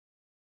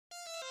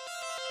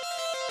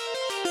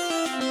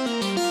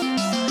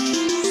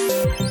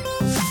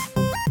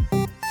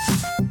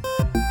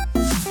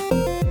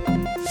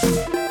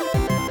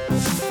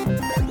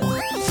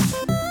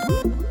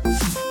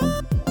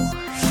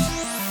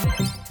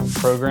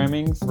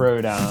Programming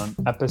Throwdown,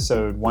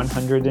 episode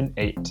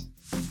 108.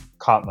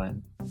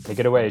 Kotlin. Take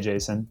it away,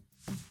 Jason.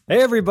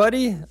 Hey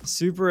everybody,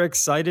 super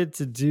excited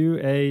to do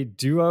a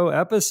duo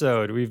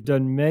episode. We've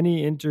done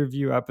many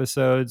interview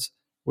episodes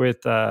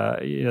with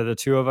the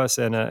two of us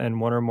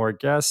and one or more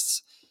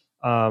guests.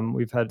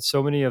 We've had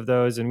so many of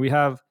those, and we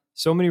have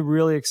so many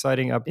really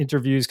exciting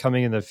interviews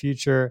coming in the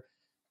future.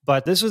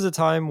 But this was a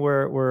time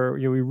where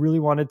we really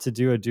wanted to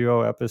do a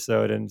duo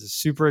episode, and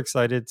super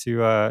excited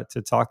to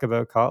talk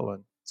about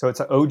Kotlin. So it's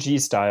an OG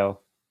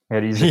style.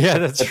 Yeah,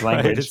 that's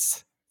right.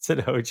 It's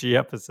an OG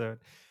episode.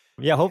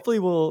 Yeah, hopefully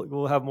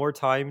we'll have more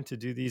time to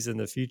do these in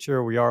the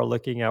future. We are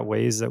looking at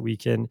ways that we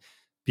can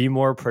be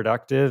more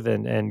productive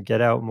and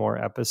get out more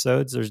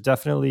episodes. There's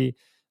definitely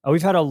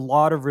we've had a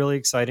lot of really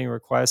exciting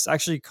requests.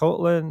 Actually,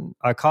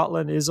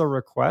 Kotlin is a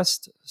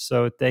request,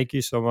 so thank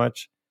you so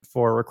much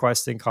for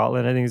requesting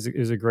Kotlin. I think it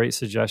was a great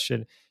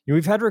suggestion.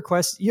 We've had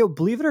requests.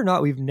 Believe it or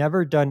not, we've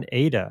never done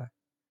Ada,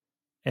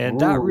 and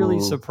that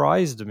really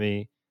surprised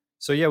me.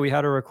 So yeah, we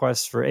had a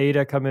request for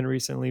Ada come in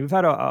recently. We've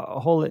had a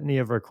whole litany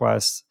of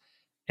requests.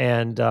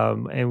 And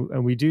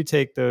we do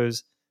take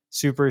those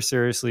super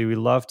seriously. We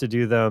love to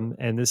do them,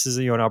 and this is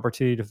an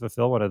opportunity to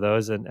fulfill one of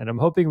those. And I'm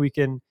hoping we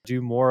can do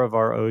more of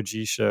our OG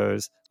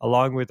shows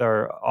along with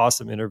our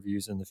awesome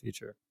interviews in the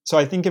future. So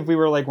I think if we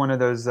were like one of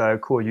those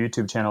cool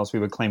YouTube channels, we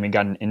would claim we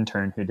got an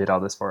intern who did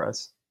all this for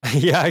us.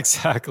 Yeah,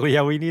 exactly.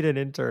 Yeah, we need an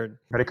intern.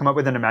 Got to come up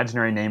with an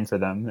imaginary name for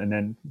them, and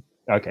then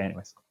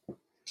anyways.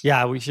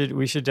 Yeah, we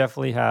should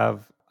definitely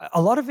have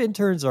a lot of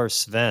interns are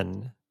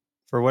Sven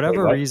for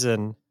whatever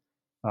reason.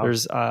 Oh.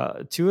 There's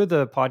two of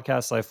the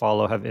podcasts I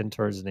follow have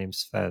interns named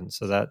Sven.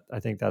 So that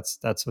I think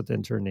that's what the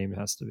intern name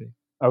has to be.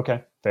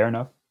 Okay, fair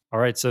enough. All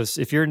right. So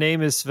if your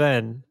name is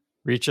Sven,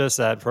 reach us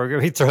at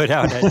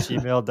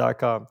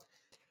programmingthrowdown@gmail.com.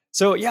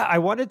 So yeah, I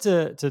wanted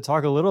to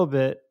talk a little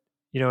bit,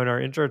 in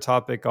our intro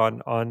topic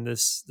on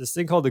this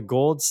thing called the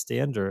gold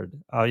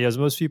standard. As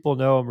most people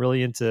know, I'm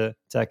really into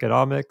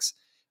economics.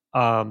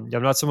 I'm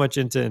not so much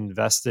into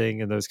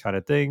investing and those kind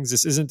of things.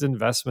 This isn't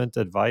investment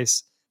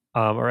advice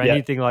or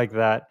anything like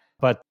that.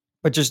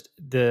 But just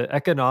the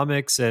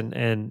economics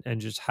and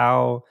just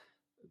how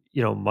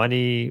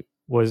money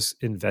was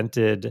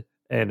invented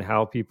and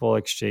how people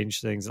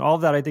exchange things and all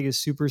of that, I think is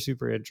super,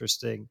 super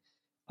interesting.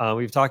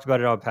 We've talked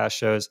about it on past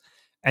shows,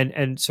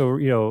 and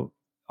so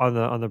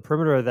on the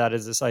perimeter of that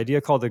is this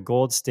idea called the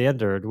gold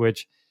standard,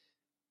 which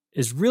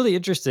is really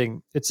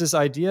interesting. It's this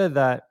idea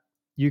that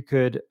you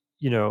could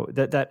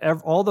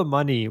all the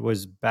money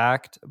was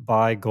backed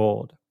by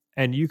gold,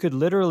 and you could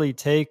literally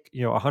take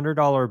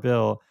 $100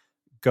 bill,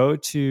 go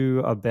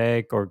to a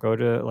bank or go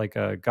to like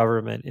a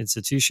government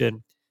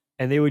institution,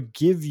 and they would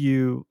give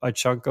you a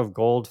chunk of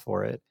gold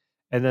for it,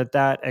 and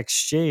that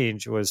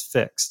exchange was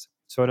fixed.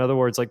 So in other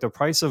words, like the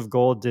price of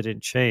gold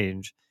didn't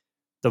change.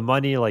 The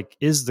money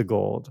is the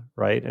gold,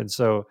 right? And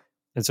so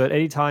at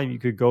any time you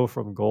could go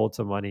from gold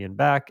to money and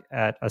back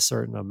at a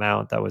certain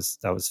amount that was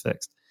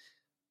fixed.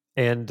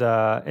 And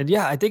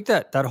yeah, I think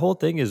that whole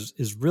thing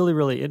is really,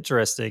 really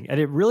interesting, and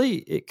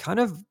it kind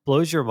of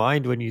blows your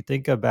mind when you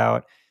think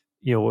about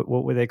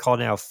what they call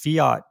now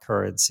fiat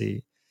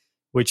currency,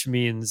 which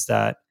means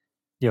that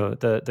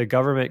the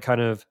government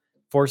kind of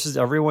forces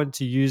everyone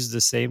to use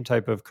the same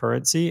type of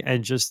currency,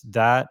 and just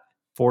that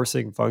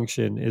forcing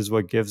function is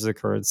what gives the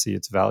currency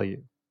its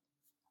value.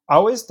 I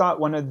always thought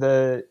one of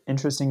the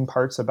interesting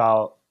parts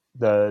about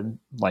the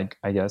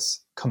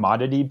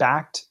commodity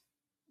backed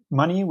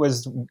money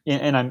was,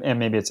 and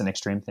maybe it's an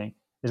extreme thing,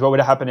 is what would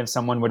have happened if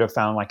someone would have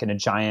found in a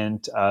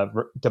giant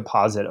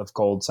deposit of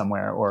gold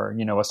somewhere, or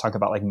let's talk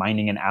about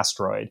mining an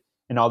asteroid,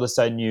 and all of a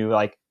sudden you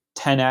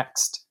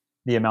 10x'd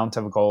the amount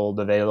of gold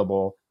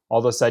available. All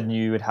of a sudden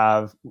you would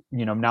have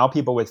now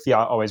people with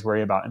fiat always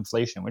worry about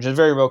inflation, which is a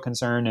very real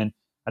concern, and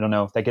I don't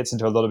know if that gets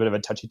into a little bit of a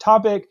touchy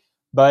topic,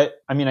 but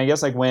I mean, I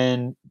guess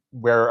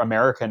where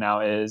America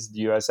now is, the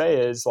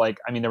USA is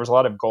there was a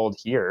lot of gold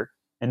here,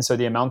 and so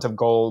the amount of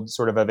gold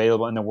sort of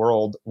available in the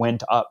world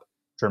went up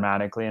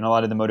dramatically. And a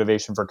lot of the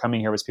motivation for coming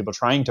here was people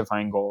trying to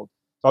find gold.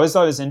 So I always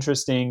thought it was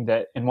interesting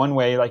that in one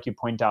way, like you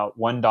point out,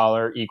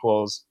 $1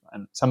 equals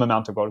some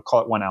amount of gold,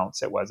 call it 1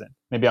 ounce. It wasn't.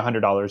 Maybe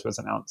 $100 was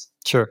an ounce.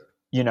 Sure.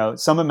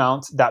 Some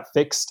amount, that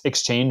fixed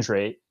exchange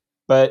rate.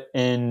 But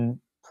in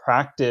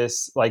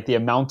practice, the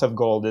amount of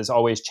gold is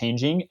always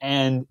changing,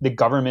 and the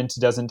government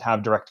doesn't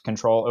have direct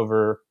control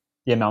over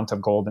the amount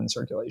of gold in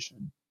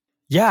circulation.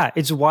 Yeah,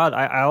 it's wild.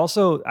 I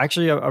also,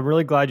 actually, I'm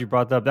really glad you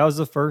brought that up. That was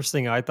the first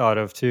thing I thought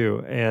of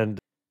too. And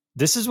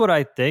this is what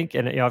I think.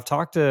 And I've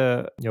talked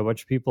to a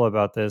bunch of people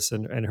about this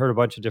and heard a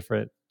bunch of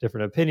different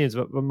opinions.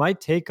 But my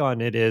take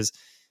on it is,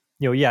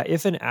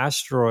 if an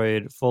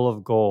asteroid full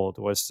of gold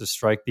was to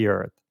strike the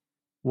Earth,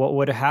 what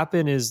would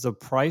happen is the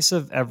price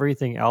of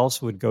everything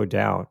else would go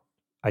down,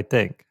 I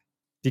think,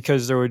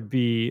 because there would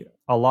be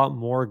a lot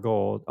more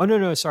gold. Oh,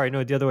 no, sorry.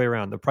 No, the other way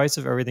around. The price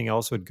of everything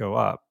else would go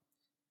up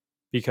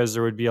because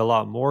there would be a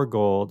lot more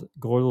gold.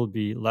 Gold would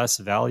be less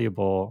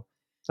valuable,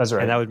 That's and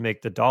right. that would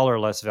make the dollar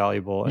less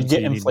valuable. You And so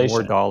get you need more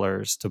inflation.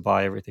 dollars to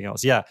buy everything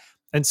else. Yeah.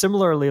 And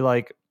similarly,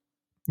 like,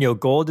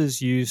 gold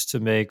is used to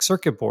make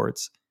circuit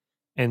boards.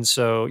 And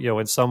so,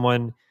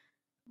 when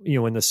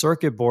the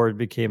circuit board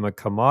became a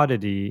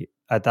commodity,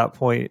 at that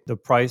point, the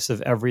price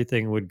of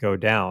everything would go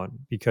down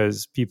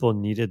because people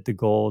needed the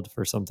gold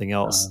for something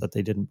else Uh, that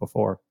they didn't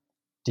before.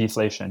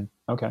 Deflation.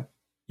 Okay.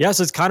 Yeah,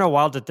 so it's kind of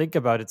wild to think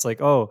about. It's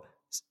like, oh,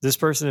 this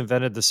person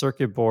invented the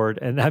circuit board,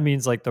 and that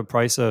means like the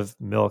price of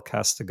milk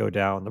has to go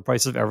down. The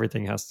price of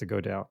everything has to go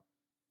down.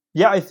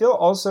 Yeah, I feel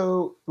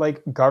also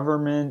like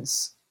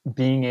governments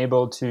being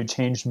able to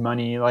change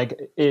money like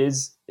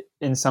is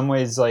in some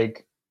ways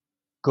like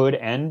good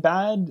and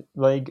bad.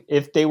 Like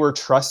if they were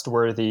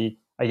trustworthy,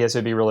 I guess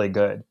it'd be really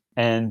good.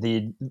 And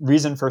the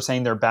reason for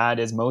saying they're bad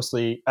is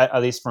mostly,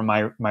 at least from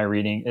my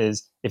reading,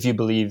 is if you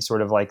believe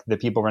sort of like the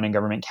people running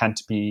government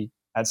can't be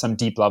at some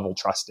deep level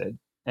trusted.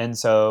 And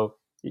so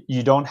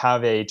you don't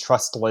have a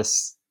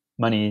trustless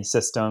money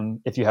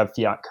system if you have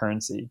fiat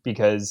currency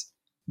because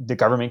the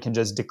government can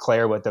just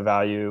declare what the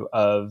value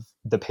of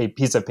the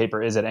piece of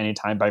paper is at any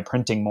time by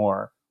printing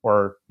more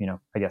or,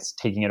 I guess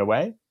taking it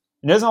away.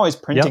 It isn't always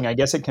printing. Yep. I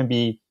guess it can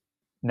be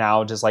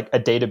now just like a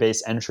database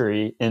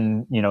entry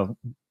in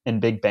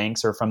big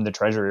banks or from the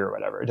treasury or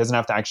whatever. It doesn't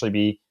have to actually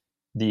be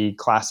the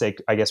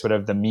classic, I guess,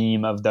 whatever the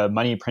meme of the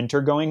money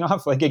printer going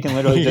off. Like it can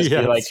literally just be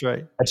Yeah, like that's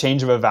right. a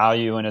change of a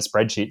value in a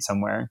spreadsheet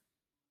somewhere.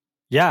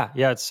 Yeah,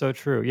 it's so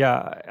true.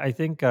 Yeah, I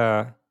think,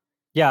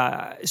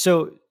 yeah.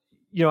 So,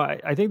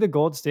 I think the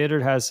gold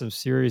standard has some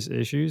serious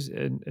issues,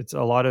 and it's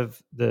a lot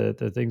of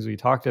the things we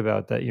talked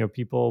about that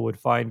people would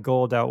find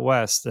gold out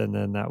west, and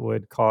then that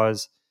would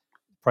cause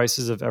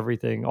prices of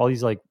everything, all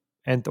these like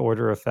nth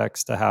order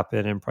effects to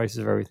happen, and prices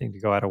of everything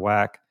to go out of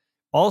whack.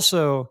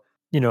 Also,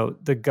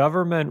 the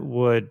government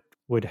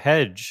would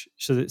hedge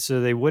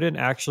so they wouldn't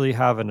actually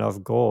have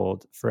enough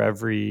gold for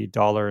every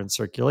dollar in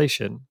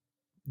circulation.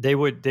 They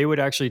would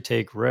actually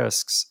take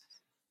risks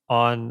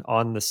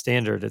on the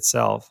standard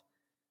itself.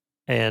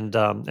 And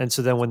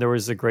so then when there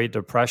was the Great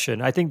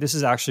Depression, I think this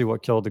is actually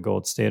what killed the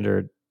gold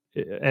standard.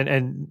 And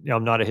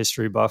I'm not a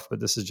history buff, but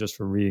this is just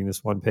from reading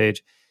this one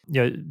page.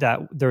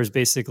 That there was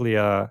basically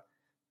a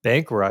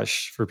bank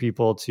rush for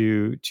people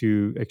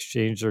to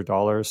exchange their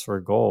dollars for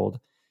gold,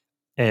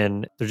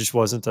 and there just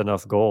wasn't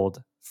enough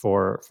gold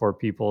for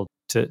people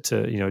to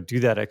do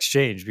that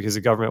exchange because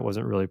the government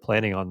wasn't really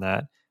planning on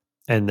that,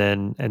 and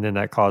then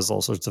that caused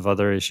all sorts of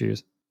other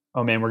issues.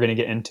 Oh man, we're going to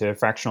get into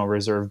fractional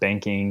reserve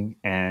banking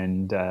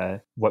and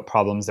what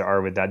problems there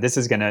are with that. This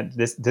is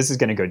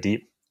gonna go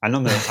deep. I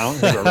don't know. I don't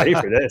think we're ready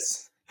for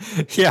this.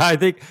 Yeah, I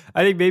think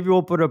maybe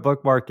we'll put a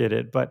bookmark in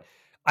it. But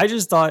I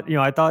just thought,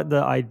 I thought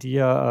the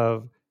idea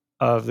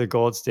of the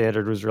gold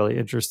standard was really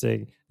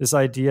interesting. This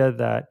idea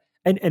that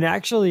and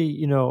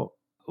actually,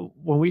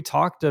 when we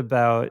talked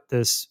about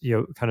this,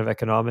 kind of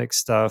economic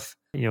stuff,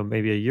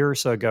 maybe a year or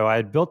so ago, I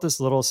had built this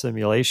little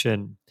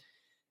simulation.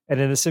 And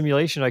in the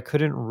simulation, I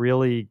couldn't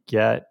really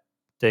get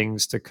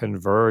things to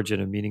converge in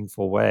a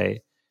meaningful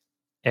way.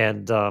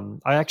 And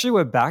I actually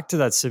went back to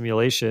that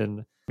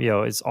simulation.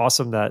 It's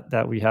awesome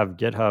that we have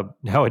GitHub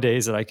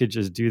nowadays, and I could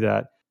just do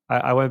that.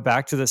 I went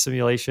back to the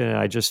simulation and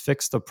I just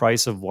fixed the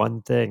price of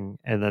one thing,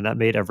 and then that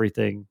made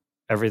everything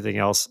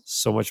else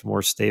so much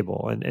more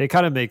stable. And it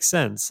kind of makes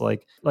sense.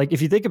 Like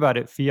if you think about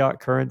it, fiat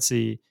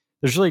currency,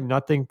 there's really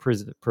nothing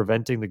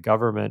preventing the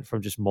government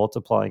from just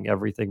multiplying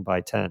everything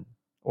by 10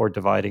 or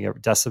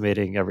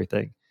decimating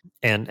everything.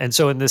 And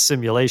so in this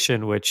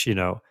simulation, which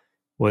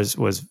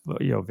was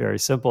very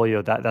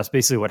simple, that's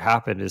basically what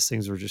happened is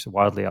things were just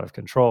wildly out of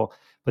control.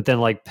 But then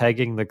like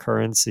pegging the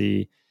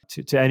currency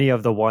to any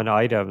of the one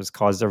items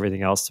caused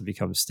everything else to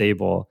become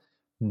stable.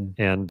 Hmm.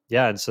 And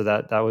yeah, and so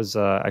that was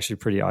actually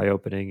pretty eye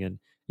opening. And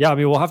yeah, I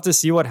mean, we'll have to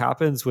see what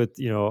happens with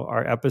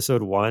our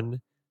episode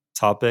 1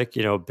 topic,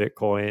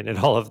 Bitcoin and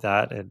all of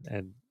that,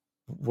 and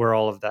where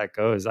all of that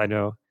goes. I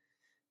know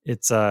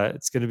it's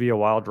going to be a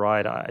wild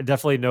ride. I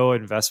definitely no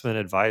investment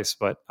advice,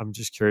 but I'm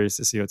just curious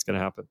to see what's going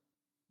to happen.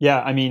 Yeah,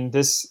 I mean,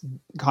 this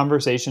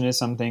conversation is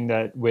something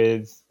that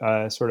with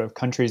sort of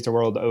countries the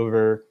world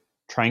over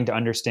trying to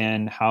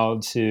understand how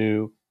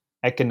to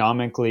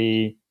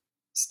economically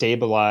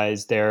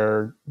stabilize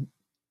their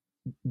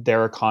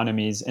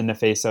economies in the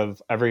face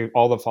of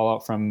all the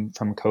fallout from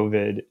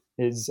COVID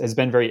has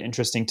been very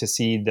interesting to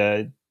see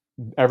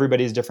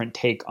everybody's different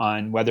take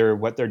on whether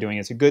what they're doing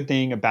is a good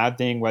thing, a bad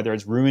thing, whether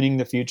it's ruining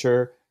the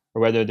future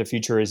or whether the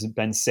future has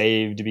been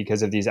saved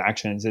because of these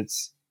actions.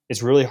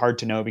 It's really hard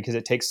to know because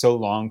it takes so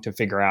long to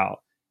figure out.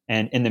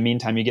 And in the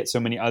meantime, you get so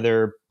many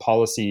other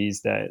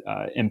policies that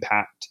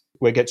impact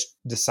what gets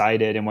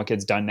decided and what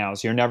gets done now.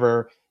 So you're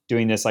never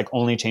doing this like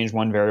only change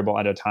one variable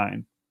at a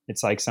time.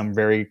 It's like some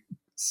very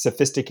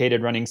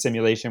sophisticated running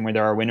simulation where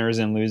there are winners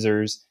and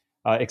losers,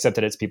 except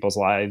that it's people's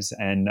lives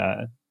and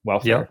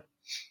welfare.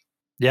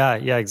 Yeah.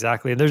 Yeah,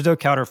 exactly. And there's no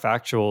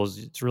counterfactuals.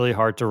 It's really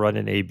hard to run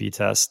an A/B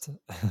test.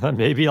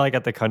 Maybe like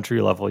at the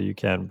country level you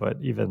can, but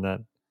even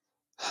then.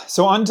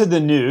 So on to the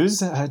news,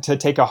 to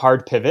take a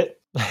hard pivot.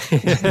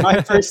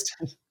 my first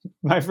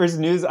my first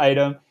news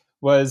item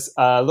was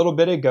a little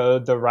bit ago.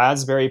 The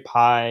Raspberry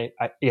Pi,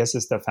 I guess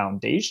it's the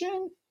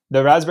foundation,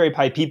 the Raspberry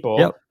Pi people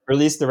Yep.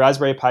 released the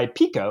Raspberry Pi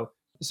Pico.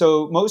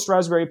 So most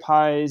Raspberry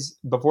Pis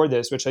before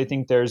this, which I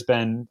think they're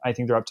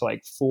up to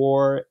like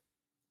fourth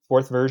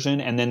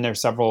version, and then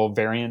there's several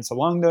variants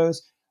along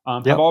those,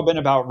 have Yep. all been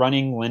about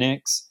running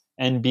Linux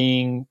and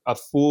being a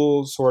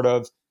full sort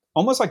of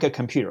almost like a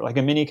computer, like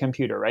a mini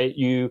computer, right?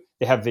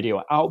 They have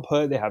video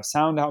output, they have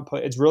sound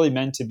output. It's really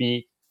meant to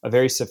be a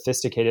very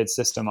sophisticated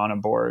system on a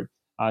board.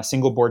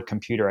 Single board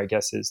computer, I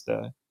guess, is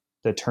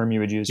the term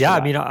you would use for Yeah, I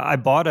that. mean, I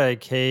bought a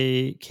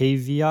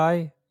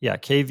KVI,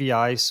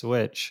 KVI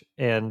switch,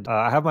 and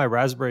I have my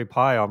Raspberry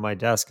Pi on my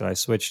desk, and I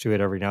switch to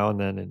it every now and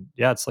then, and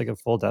yeah, it's like a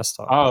full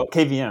desktop. Oh,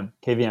 KVM,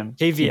 keyboard KVM,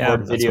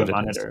 that's video what it is.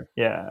 monitor.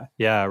 Yeah.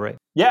 Yeah, right.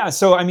 Yeah,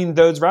 so I mean,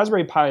 those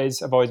Raspberry Pis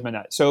have always been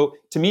that. So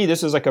to me,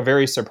 this was like a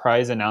very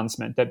surprise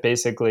announcement that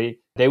basically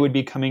they would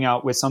be coming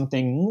out with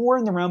something more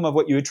in the realm of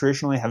what you would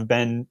traditionally have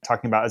been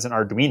talking about as an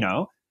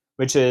Arduino,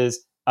 which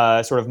is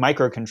a sort of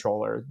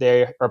microcontroller.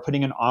 They are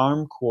putting an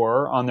ARM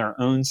core on their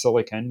own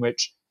silicon,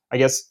 which I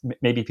guess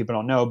maybe people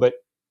don't know, but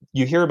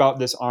you hear about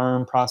this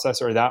ARM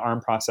processor or that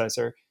ARM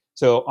processor.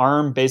 So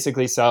ARM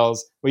basically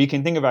sells what you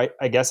can think of,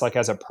 I guess, like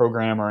as a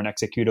program or an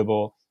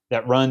executable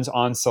that runs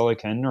on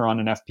silicon or on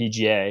an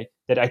FPGA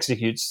that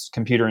executes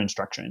computer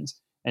instructions.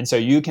 And so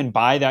you can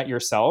buy that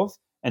yourself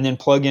and then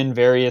plug in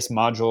various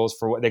modules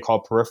for what they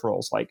call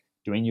peripherals, like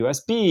doing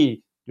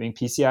USB, doing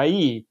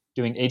PCIe,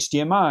 doing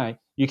HDMI.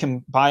 You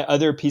can buy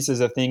other pieces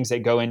of things that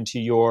go into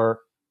your,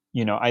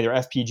 either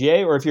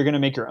FPGA, or if you're going to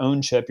make your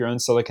own chip, your own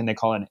silicon, they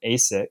call it an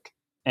ASIC.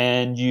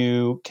 And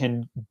you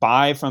can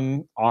buy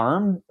from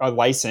ARM a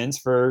license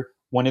for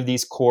one of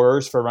these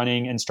cores for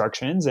running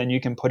instructions, and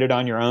you can put it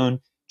on your own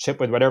chip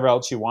with whatever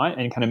else you want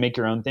and kind of make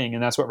your own thing.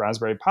 And that's what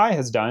Raspberry Pi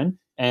has done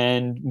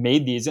and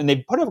made these. And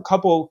they've put a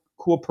couple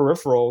cool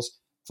peripherals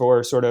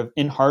for sort of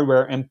in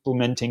hardware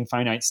implementing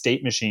finite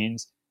state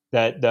machines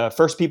that the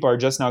first people are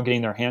just now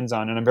getting their hands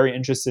on. And I'm very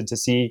interested to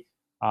see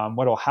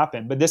what will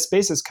happen. But this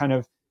space is kind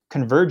of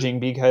converging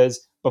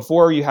because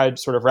before you had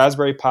sort of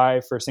Raspberry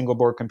Pi for single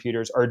board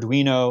computers,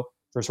 Arduino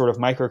for sort of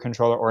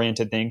microcontroller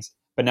oriented things,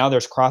 but now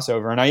there's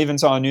crossover. And I even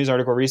saw a news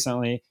article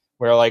recently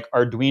where like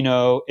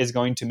Arduino is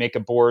going to make a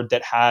board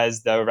that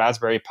has the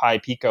Raspberry Pi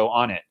Pico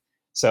on it.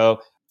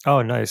 So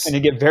Oh, nice. and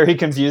it get very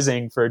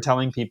confusing for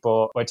telling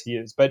people what to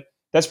use. But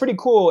that's pretty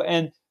cool.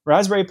 And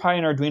Raspberry Pi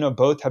and Arduino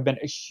both have been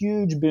a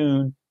huge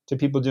boon to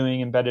people doing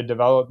embedded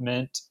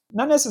development,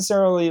 not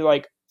necessarily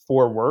like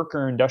for work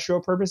or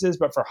industrial purposes,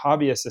 but for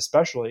hobbyists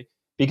especially,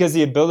 because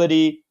the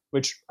ability,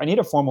 which I need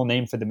a formal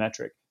name for the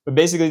metric, but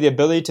basically the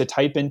ability to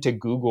type into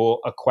Google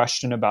a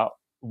question about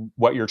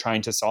what you're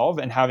trying to solve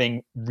and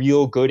having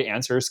real good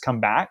answers come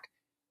back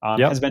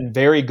has been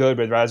very good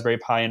with Raspberry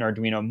Pi and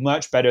Arduino,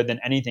 much better than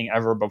anything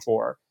ever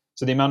before.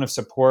 So the amount of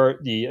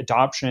support, the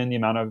adoption, the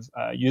amount of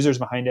users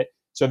behind it.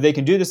 So if they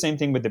can do the same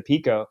thing with the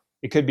Pico,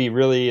 it could be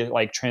really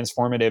like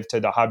transformative to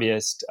the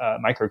hobbyist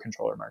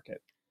microcontroller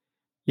market.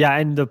 Yeah,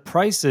 and the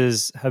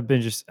prices have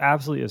been just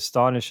absolutely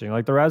astonishing.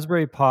 Like the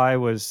Raspberry Pi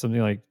was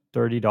something like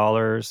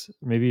 $30,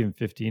 maybe even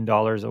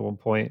 $15 at one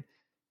point.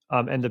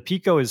 And the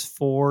Pico is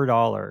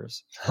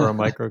 $4 for a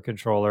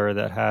microcontroller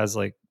that has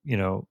like,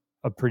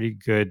 a pretty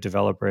good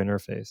developer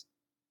interface.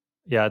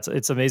 Yeah,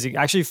 it's amazing.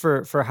 Actually,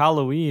 for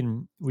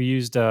Halloween, we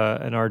used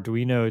an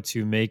Arduino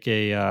to make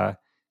a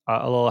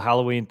little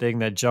Halloween thing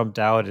that jumped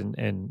out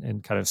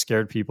and kind of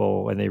scared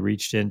people when they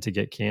reached in to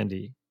get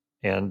candy,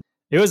 and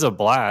it was a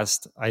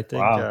blast. I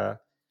think Wow.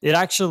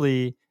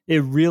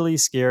 it really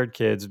scared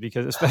kids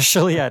because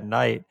especially at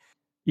night,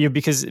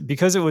 because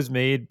it was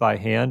made by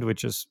hand,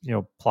 which is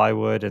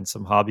plywood and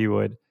some hobby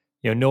wood.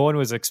 No one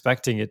was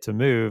expecting it to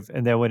move,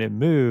 and then when it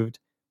moved,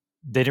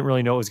 they didn't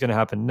really know what was going to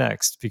happen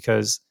next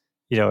because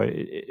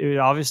it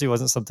obviously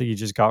wasn't something you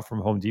just got from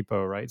Home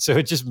Depot, right? So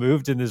it just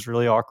moved in this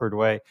really awkward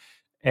way,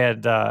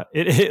 and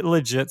it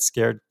legit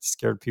scared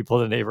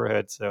people in the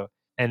neighborhood. So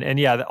and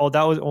yeah, that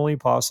was only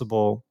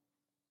possible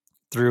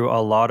through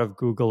a lot of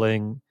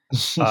Googling,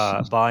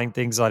 buying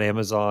things on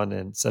Amazon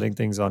and setting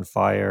things on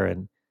fire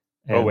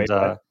Oh, wait,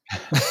 what?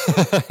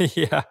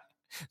 yeah,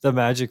 the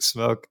magic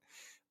smoke.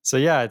 So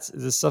yeah,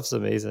 this stuff's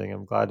amazing.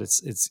 I'm glad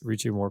it's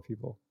reaching more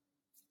people.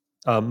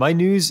 My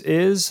news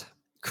is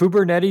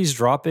Kubernetes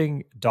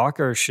dropping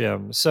Docker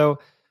shim. So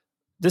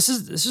this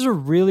is a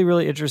really,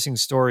 really interesting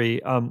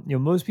story.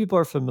 Most people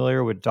are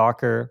familiar with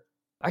Docker.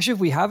 Actually, if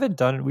we haven't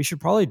done it, we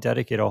should probably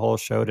dedicate a whole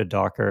show to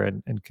Docker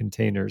and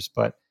containers.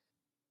 But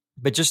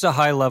just a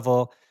high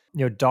level,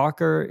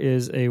 Docker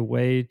is a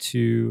way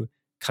to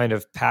kind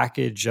of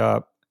package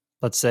up,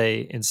 let's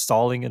say,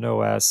 installing an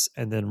OS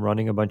and then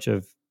running a bunch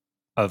of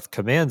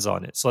commands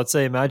on it. So let's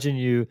say, imagine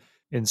you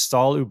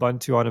install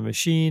Ubuntu on a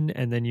machine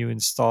and then you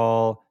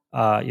install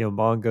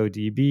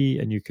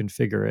MongoDB and you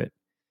configure it.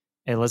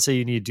 And let's say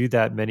you need to do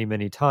that many,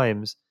 many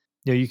times,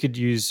 you could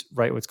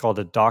write what's called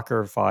a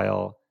Docker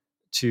file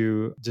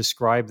to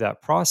describe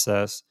that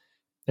process.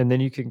 And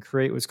then you can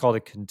create what's called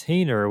a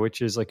container,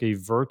 which is like a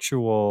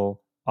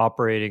virtual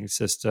operating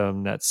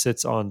system that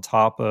sits on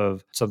top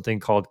of something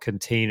called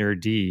container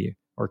D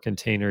or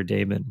container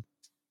daemon.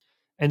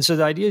 And so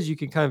the idea is you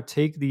can kind of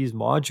take these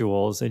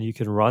modules and you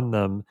can run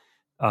them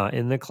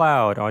in the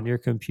cloud on your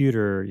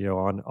computer,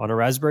 on a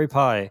Raspberry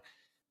Pi.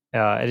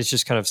 And it's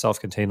just kind of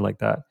self-contained like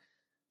that.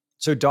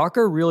 So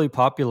Docker really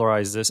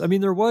popularized this. I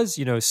mean, there was,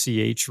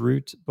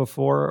 chroot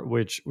before,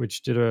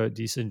 which did a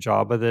decent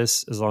job of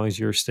this, as long as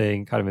you're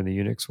staying kind of in the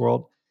Unix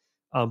world.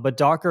 But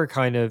Docker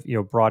kind of,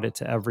 brought it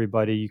to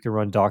everybody. You can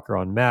run Docker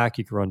on Mac,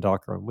 you can run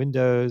Docker on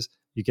Windows,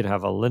 you can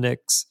have a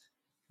Linux,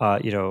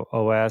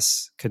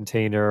 OS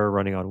container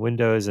running on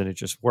Windows, and it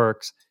just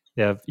works.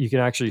 You can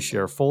actually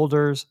share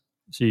folders,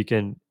 so you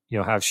can,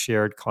 have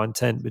shared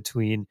content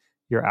between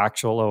your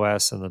actual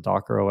OS and the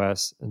Docker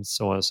OS, and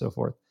so on and so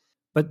forth.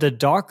 But the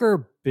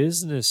Docker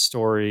business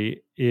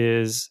story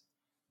is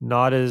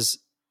not as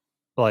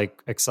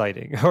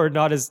exciting, or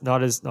not as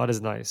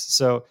nice.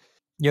 So,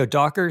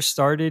 Docker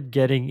started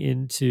getting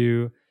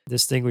into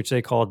this thing which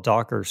they call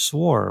Docker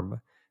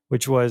Swarm,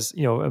 which was,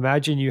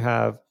 imagine you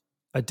have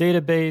a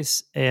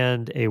database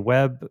and a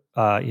web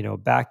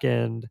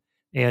backend,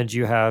 and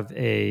you have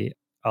a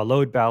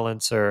load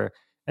balancer,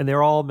 and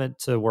they're all meant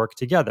to work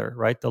together,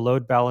 right? The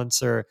load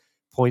balancer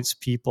points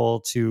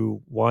people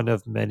to one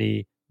of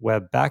many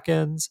web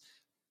backends,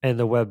 and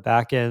the web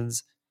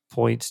backends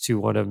point to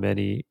one of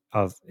many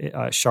of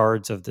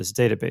shards of this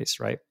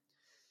database, right?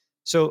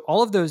 So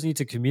all of those need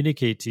to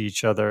communicate to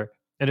each other.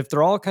 And if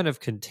they're all kind of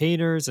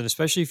containers, and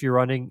especially if you're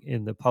running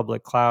in the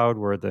public cloud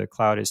where the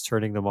cloud is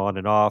turning them on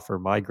and off or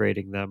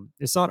migrating them,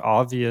 it's not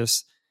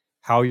obvious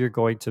how you're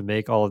going to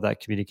make all of that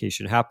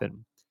communication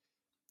happen.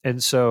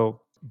 And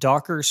so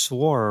Docker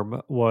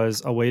Swarm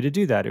was a way to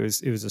do that. It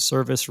was a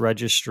service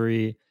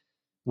registry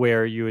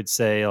where you would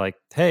say like,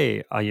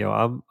 hey,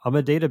 I'm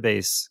a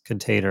database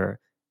container,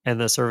 and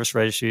the service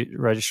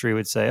registry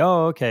would say,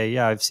 oh, okay,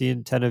 yeah, I've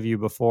seen 10 of you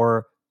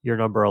before, you're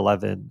number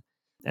 11.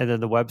 And then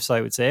the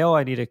website would say, oh,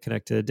 I need to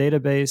connect to the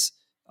database.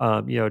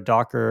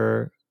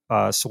 Docker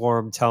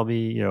Swarm, tell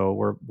me,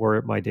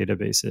 where my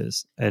database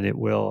is, and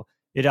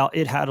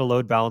it had a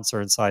load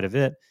balancer inside of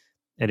it,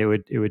 and it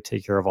would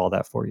take care of all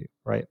that for you,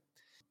 right?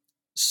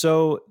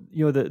 So,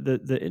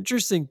 the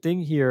interesting thing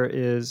here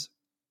is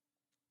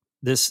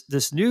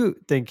this new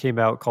thing came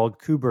out called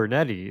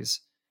Kubernetes,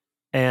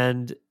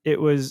 and it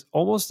was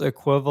almost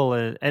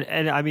equivalent.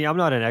 And I mean, I'm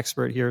not an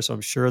expert here, so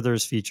I'm sure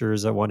there's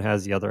features that one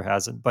has the other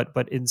hasn't.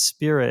 But in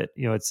spirit,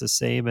 it's the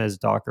same as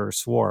Docker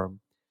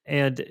Swarm,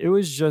 and it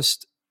was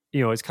just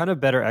it's kind of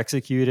better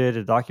executed.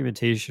 The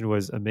documentation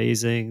was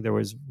amazing. There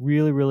was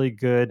really, really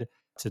good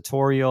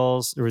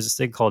tutorials. There was this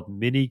thing called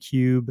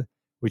Minikube,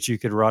 which you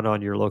could run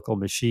on your local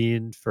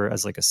machine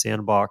as like a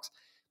sandbox.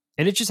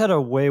 And it just had a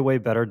way, way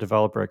better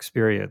developer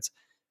experience.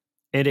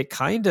 And it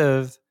kind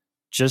of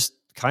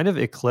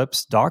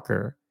eclipsed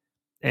Docker.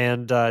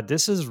 And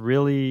this is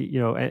really,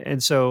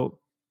 and so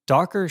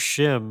Docker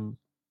Shim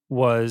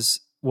was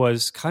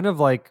kind of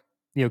like,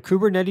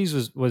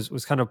 Kubernetes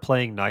was kind of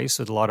playing nice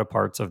with a lot of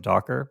parts of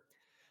Docker.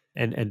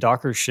 And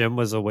Docker Shim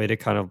was a way to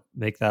kind of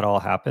make that all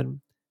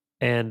happen.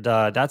 And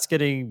that's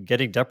getting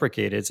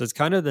deprecated. So it's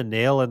kind of the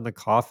nail in the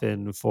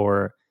coffin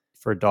for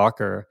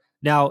Docker.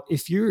 Now,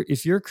 if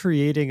you're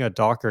creating a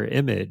Docker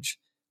image,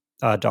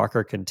 a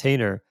Docker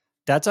container,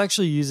 that's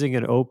actually using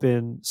an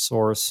open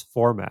source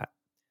format.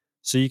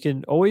 So you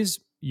can always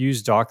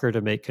use Docker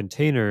to make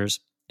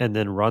containers and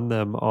then run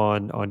them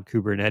on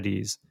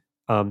Kubernetes,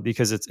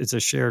 because it's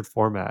a shared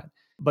format.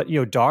 But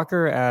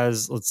Docker,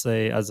 as let's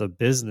say as a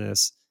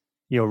business,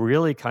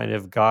 really kind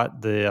of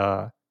got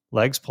the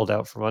legs pulled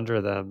out from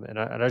under them, and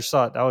I just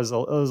thought it was a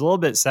little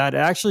bit sad.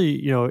 Actually,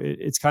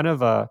 it's kind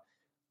of a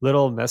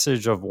little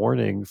message of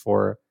warning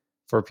for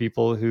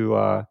people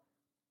who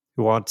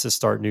want to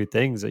start new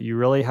things, that you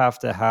really have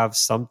to have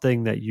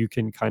something that you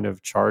can kind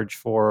of charge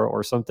for,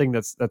 or something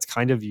that's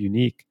kind of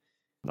unique.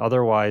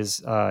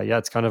 Otherwise,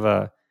 it's kind of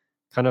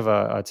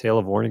a tale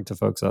of warning to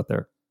folks out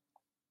there.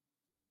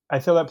 I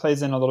feel that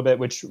plays in a little bit,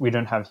 which we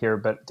don't have here,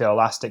 but the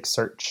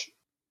Elasticsearch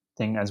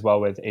thing as well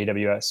with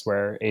AWS,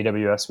 where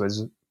AWS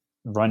was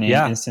running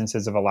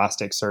instances of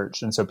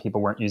Elasticsearch, and so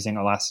people weren't using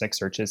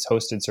Elasticsearch's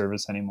hosted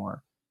service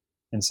anymore.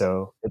 And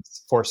so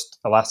it's forced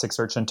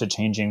Elasticsearch into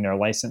changing their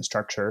license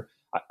structure.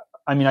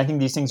 I mean, I think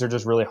these things are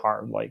just really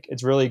hard. Like,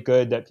 it's really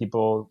good that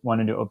people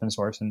want to do open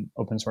source, and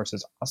open source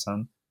is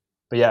awesome.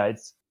 But yeah,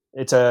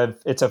 it's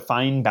a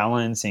fine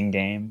balancing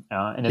game,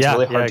 and it's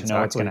really hard to know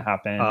what's going to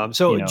happen.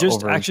 So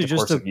just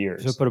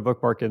to put a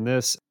bookmark in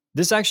this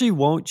actually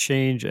won't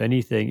change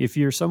anything. If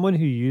you're someone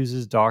who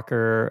uses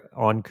Docker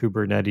on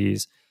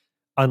Kubernetes,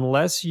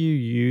 unless you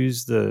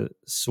use the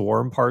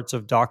swarm parts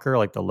of Docker,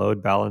 like the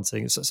load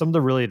balancing, some of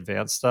the really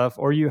advanced stuff,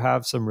 or you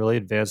have some really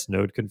advanced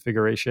node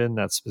configuration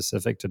that's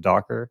specific to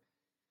Docker,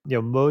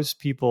 most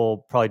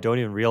people probably don't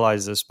even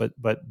realize this, but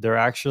they're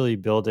actually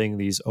building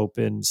these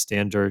open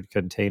standard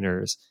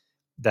containers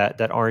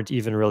that aren't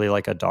even really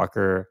like a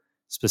Docker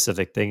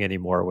specific thing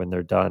anymore when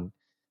they're done.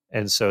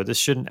 And so this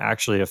shouldn't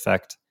actually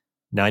affect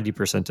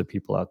 90% of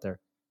people out there.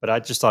 But I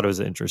just thought it was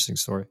an interesting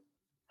story.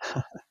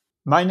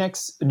 My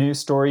next news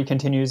story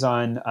continues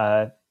on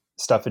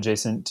stuff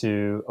adjacent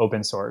to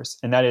open source,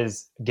 and that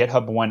is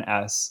GitHub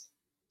 1S.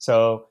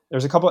 So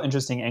there's a couple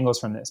interesting angles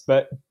from this,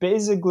 but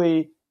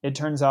basically it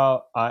turns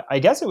out, I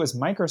guess it was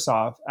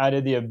Microsoft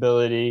added the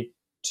ability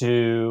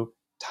to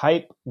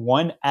type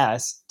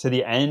 1S to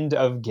the end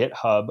of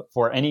GitHub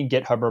for any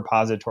GitHub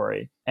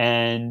repository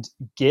and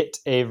get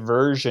a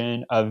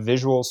version of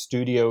Visual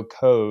Studio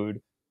Code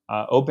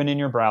open in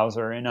your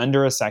browser in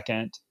under a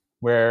second,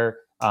 where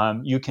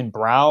you can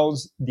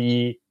browse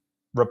the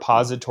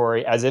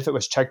repository as if it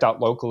was checked out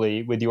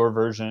locally with your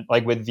version,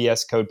 like with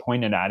VS Code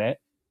pointed at it.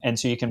 And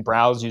so you can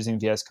browse using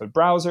VS Code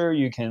browser.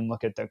 You can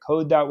look at the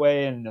code that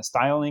way and the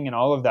styling and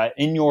all of that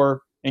in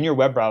your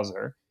web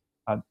browser.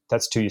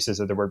 That's two uses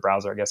of the word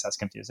browser. I guess that's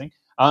confusing.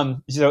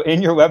 So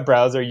in your web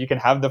browser, you can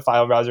have the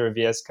file browser of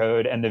VS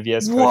Code and the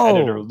VS Code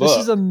editor look. This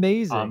is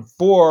amazing.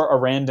 For a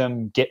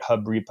random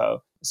GitHub repo.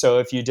 So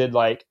if you did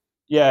so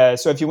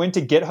if you went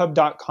to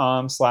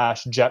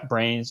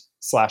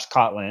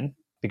github.com/JetBrains/Kotlin,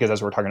 because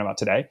that's what we're talking about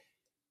today,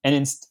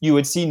 and you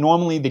would see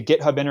normally the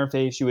GitHub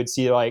interface, you would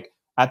see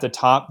at the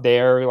top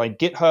there,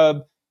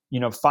 GitHub,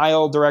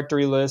 file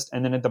directory list.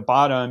 And then at the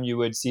bottom, you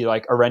would see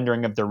a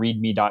rendering of the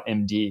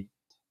readme.md.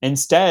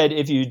 Instead,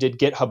 if you did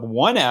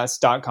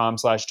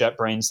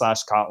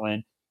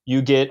github1s.com/JetBrains/Kotlin,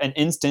 you get an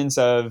instance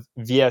of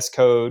VS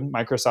Code,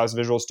 Microsoft's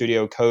Visual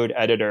Studio Code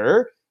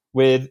editor,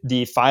 with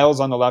the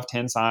files on the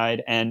left-hand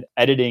side and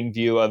editing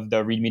view of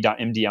the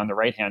readme.md on the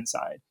right-hand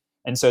side.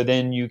 And so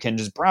then you can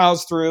just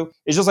browse through.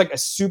 It's just a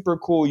super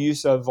cool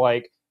use of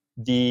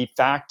the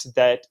fact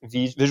that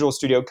Visual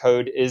Studio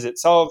Code is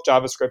itself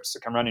JavaScript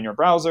that can run in your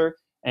browser,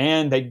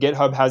 and that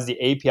GitHub has the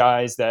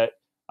APIs that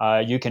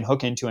you can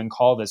hook into and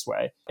call this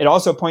way. It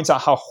also points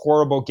out how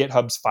horrible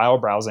GitHub's file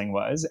browsing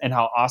was and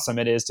how awesome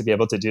it is to be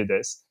able to do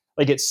this.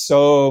 It's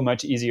so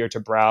much easier to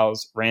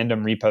browse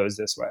random repos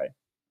this way.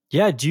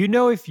 Yeah. Do you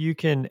know if you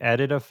can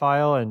edit a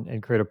file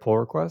and create a pull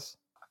request?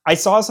 I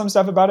saw some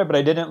stuff about it, but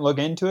I didn't look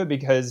into it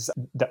because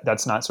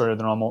that's not sort of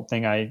the normal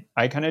thing I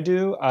kind of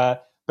do.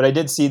 But I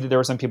did see that there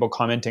were some people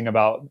commenting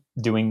about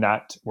doing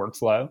that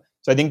workflow.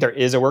 So I think there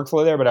is a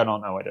workflow there, but I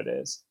don't know what it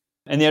is.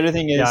 And the other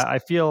thing is... Yeah, I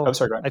feel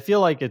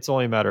like it's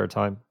only a matter of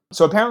time.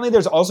 So apparently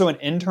there's also an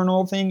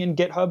internal thing in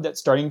GitHub that's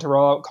starting to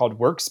roll out called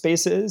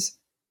Workspaces.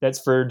 That's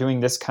for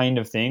doing this kind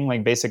of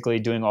thing, basically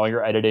doing all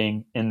your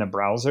editing in the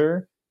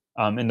browser,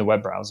 in the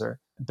web browser.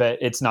 But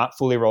it's not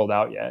fully rolled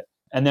out yet.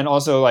 And then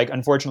also,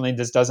 unfortunately,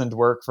 this doesn't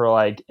work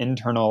for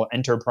internal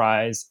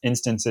enterprise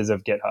instances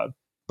of GitHub.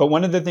 But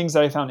one of the things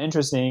that I found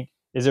interesting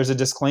is there's a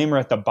disclaimer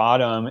at the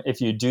bottom.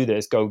 If you do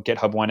this, go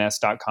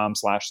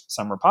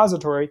github1s.com/some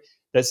repository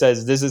that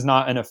says this is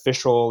not an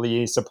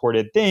officially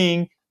supported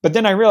thing. But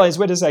then I realized,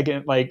 wait a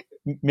second,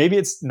 maybe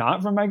it's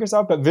not from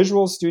Microsoft, but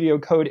Visual Studio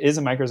Code is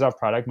a Microsoft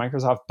product.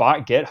 Microsoft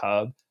bought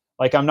GitHub.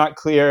 I'm not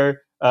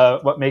clear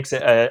what makes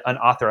it an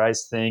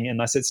authorized thing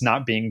unless it's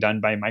not being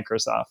done by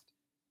Microsoft.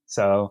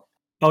 So...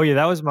 Oh yeah,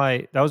 that was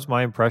my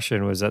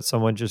impression, was that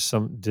someone just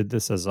did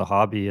this as a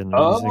hobby and they're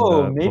using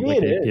the public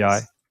API.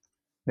 Is.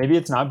 Maybe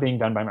it's not being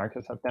done by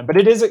Microsoft then, but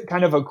it is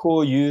kind of a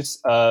cool use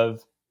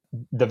of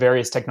the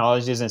various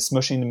technologies and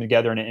smushing them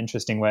together in an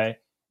interesting way,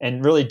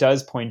 and really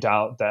does point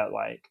out that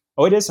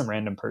it is some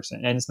random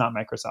person and it's not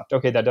Microsoft.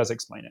 Okay, that does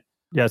explain it.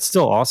 Yeah, it's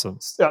still awesome.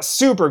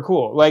 Super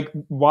cool.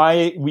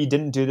 Why we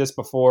didn't do this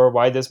before,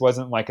 why this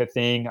wasn't a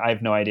thing, I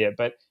have no idea.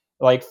 But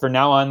for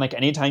now on,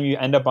 anytime you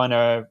end up on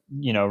a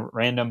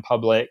random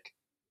public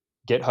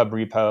GitHub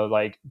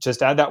repo,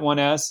 just add that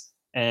 1S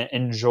and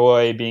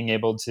enjoy being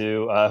able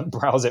to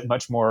browse it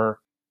much more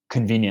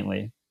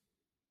conveniently.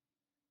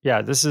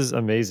 Yeah, this is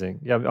amazing.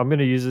 Yeah, I'm going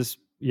to use this.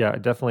 Yeah,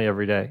 definitely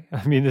every day.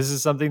 I mean, this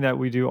is something that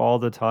we do all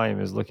the time,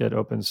 is look at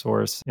open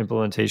source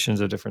implementations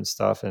of different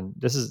stuff, and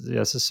this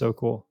is so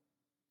cool.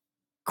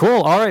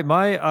 Cool. All right.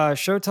 My next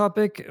show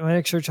topic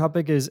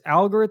is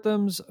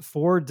Algorithms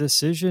for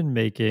Decision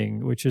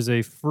Making, which is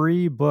a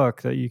free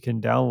book that you can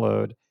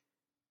download.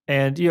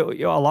 And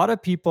a lot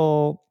of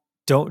people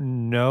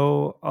don't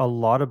know a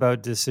lot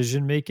about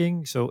decision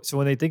making. So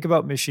when they think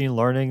about machine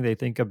learning, they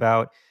think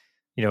about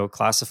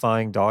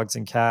classifying dogs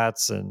and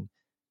cats and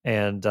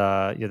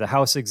the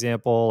house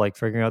example,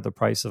 figuring out the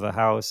price of a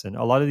house, and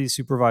a lot of these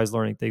supervised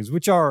learning things,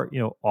 which are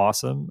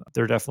awesome.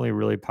 They're definitely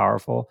really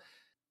powerful.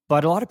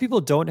 But a lot of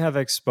people don't have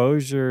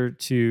exposure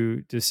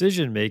to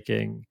decision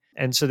making.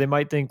 And so they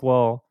might think,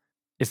 well,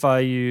 if I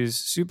use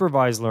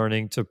supervised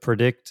learning to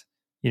predict,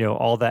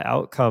 all the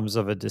outcomes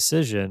of a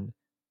decision,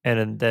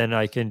 and then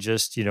I can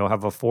just,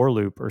 have a for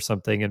loop or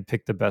something and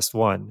pick the best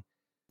one.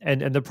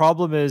 And the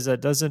problem is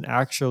that doesn't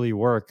actually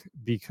work,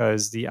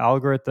 because the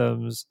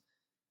algorithms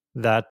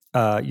that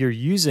you're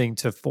using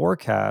to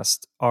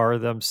forecast are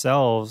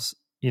themselves,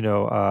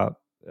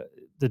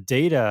 the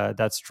data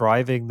that's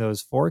driving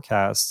those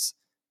forecasts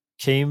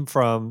came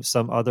from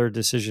some other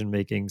decision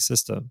making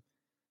system.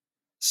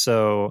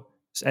 So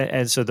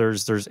so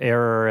there's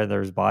error and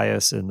there's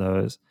bias in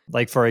those.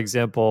 Like for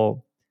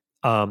example,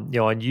 on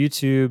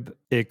YouTube,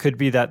 it could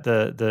be that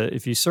the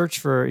if you search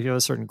for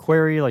a certain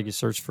query, like you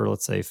search for,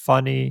 let's say,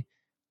 funny,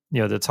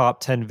 the top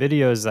 10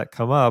 videos that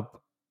come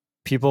up,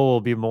 people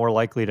will be more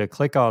likely to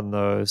click on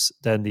those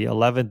than the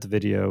 11th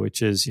video,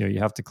 which is, you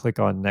have to click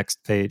on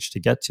next page to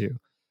get to.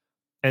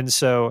 And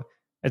so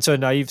a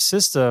naive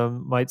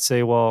system might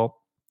say, well,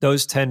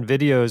 those 10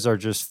 videos are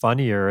just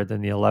funnier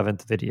than the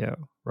 11th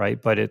video,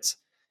 right? But it's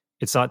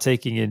not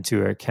taking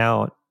into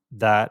account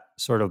that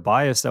sort of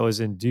bias that was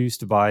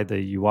induced by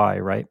the UI,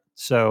 right?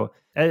 So,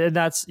 and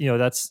that's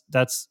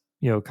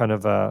kind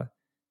of a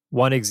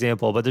one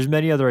example, but there's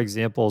many other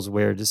examples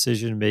where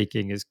decision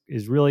making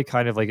is really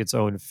kind of like its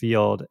own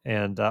field.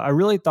 And I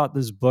really thought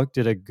this book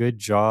did a good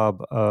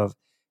job of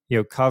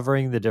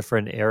covering the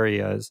different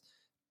areas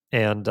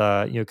and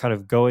kind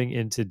of going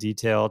into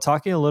detail,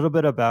 talking a little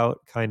bit about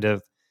kind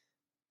of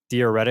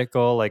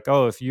theoretical, like,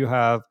 oh, if you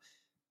have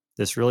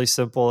this really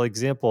simple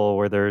example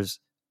where there's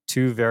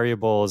two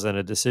variables and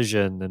a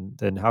decision, and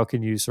then how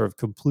can you sort of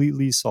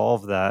completely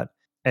solve that?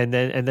 And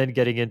then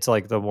getting into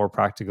like the more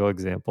practical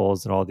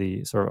examples and all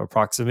the sort of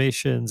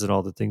approximations and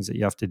all the things that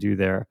you have to do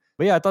there.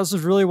 But yeah, I thought this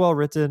was really well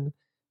written,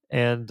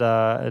 and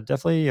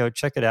definitely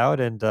check it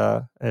out and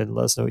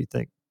let us know what you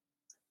think.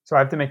 So I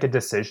have to make a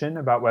decision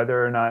about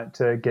whether or not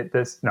to get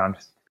this. No, I'm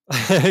just.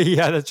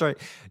 Yeah, that's right.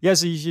 Yeah,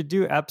 so you should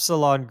do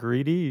epsilon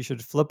greedy. You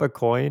should flip a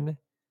coin,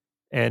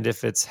 and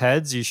if it's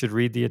heads, you should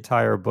read the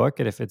entire book,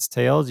 and if it's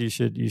tails, you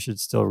should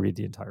still read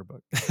the entire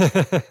book.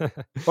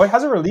 Well, it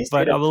has a release date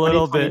But of I'm a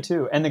little bit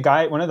 2022,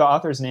 and one of the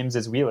authors' names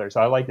is Wheeler,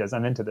 so I like this.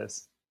 I'm into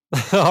this.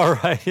 all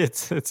right.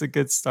 It's a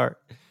good start.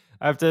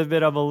 I have to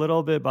admit I'm a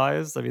little bit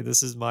biased. I mean,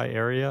 this is my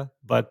area,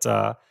 but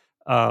I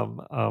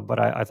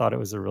thought it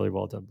was a really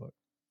well done book.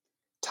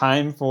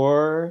 Time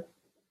for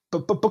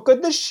book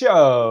of the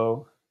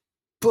show.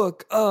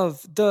 Book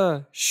of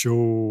the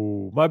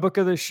show. My book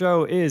of the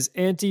show is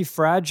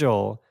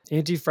Anti-Fragile.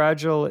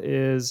 Anti-Fragile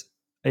is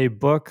a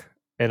book,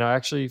 and I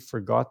actually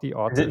forgot the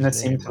author's name.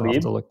 Nassim Taleb? I'll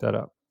have to look that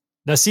up.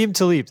 Nassim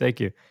Taleb,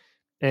 thank you.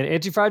 And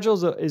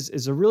Anti-Fragile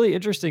is a really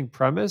interesting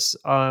premise.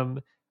 I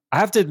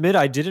have to admit,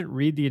 I didn't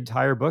read the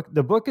entire book.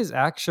 The book is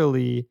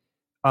actually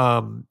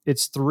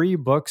it's 3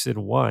 books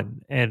in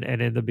one. And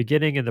in the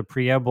beginning, in the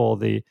preamble,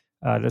 the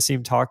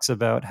Nassim talks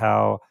about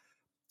how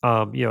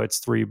it's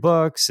 3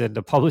 books, and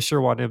the publisher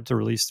wanted him to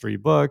release 3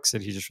 books,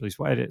 and he just released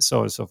one, so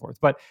on and so forth.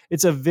 But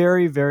it's a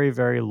very, very,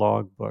 very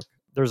long book.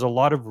 There's a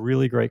lot of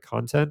really great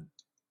content.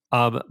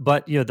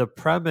 But the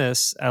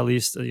premise, at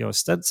least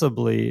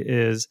ostensibly,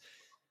 is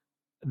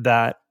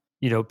that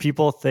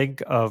people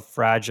think of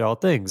fragile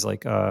things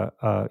like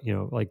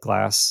like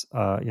glass,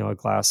 a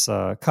glass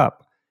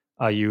cup.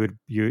 If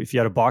you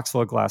had a box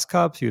full of glass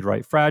cups, you'd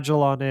write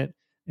fragile on it,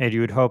 and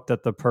you would hope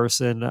that the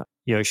person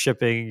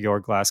shipping your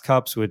glass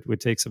cups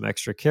would take some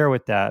extra care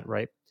with that,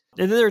 right?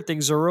 And then there are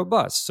things that are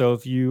robust. So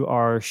if you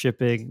are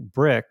shipping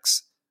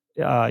bricks,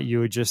 you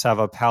would just have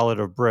a pallet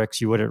of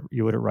bricks. You wouldn't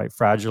write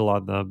fragile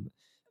on them.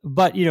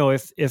 But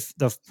if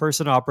the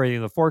person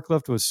operating the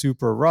forklift was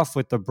super rough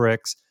with the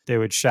bricks, they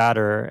would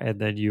shatter, and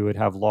then you would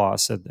have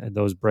loss, and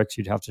those bricks,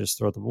 you'd have to just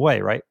throw them away,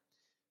 right?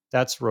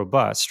 That's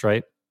robust,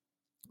 right?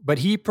 But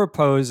he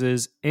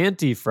proposes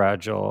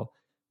anti-fragile,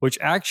 which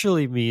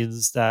actually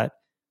means that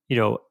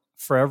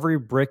for every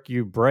brick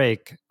you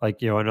break,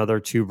 like another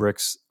 2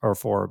 bricks are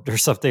formed or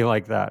something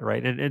like that,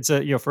 right? And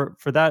so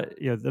for that,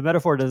 the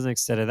metaphor doesn't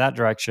extend in that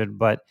direction,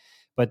 but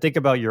think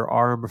about your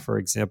arm, for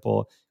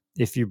example.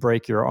 If you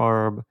break your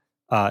arm,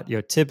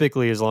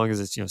 typically, as long as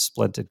it's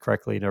splinted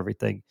correctly and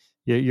everything,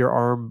 your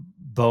arm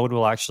bone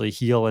will actually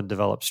heal and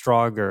develop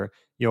stronger.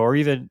 Or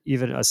even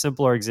a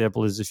simpler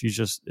example is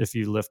if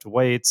you lift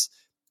weights,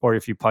 or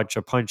if you punch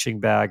a punching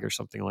bag or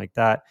something like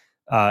that.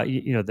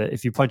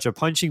 If you punch a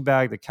punching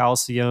bag, the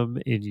calcium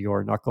in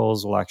your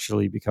knuckles will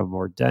actually become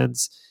more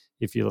dense.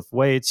 If you lift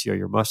weights,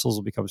 your muscles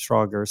will become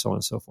stronger, so on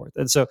and so forth.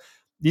 And so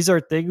these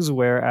are things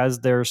where, as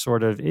they're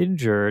sort of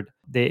injured,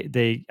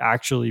 they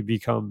actually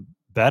become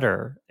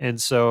better. And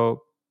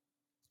so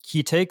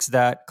he takes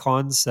that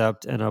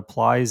concept and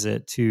applies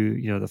it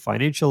to the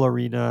financial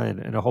arena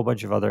and a whole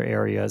bunch of other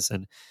areas,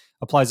 and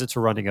applies it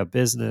to running a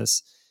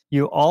business.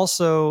 You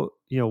also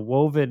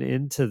woven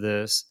into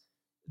this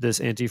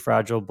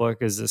anti-fragile book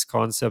is this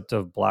concept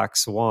of black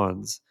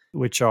swans,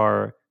 which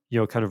are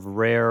kind of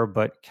rare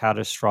but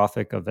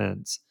catastrophic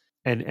events.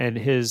 And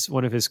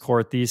one of his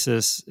core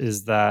thesis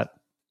is that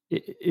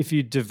if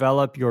you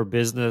develop your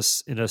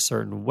business in a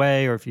certain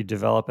way, or if you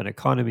develop an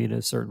economy in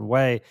a certain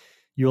way,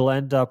 you'll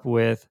end up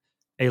with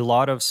a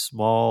lot of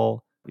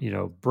small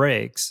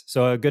breaks.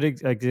 So a good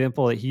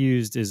example that he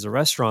used is the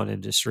restaurant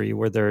industry,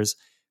 where there's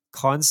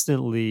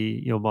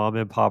constantly mom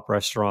and pop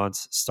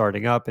restaurants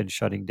starting up and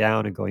shutting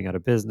down and going out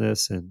of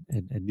business, and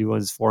new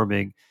ones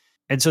forming.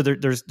 And so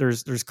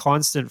there's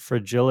constant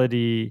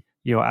fragility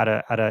at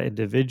a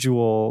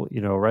individual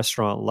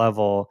restaurant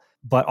level,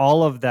 But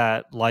all of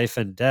that life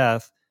and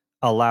death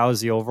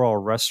allows the overall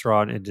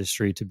restaurant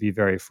industry to be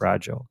very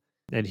fragile.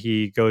 And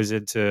he goes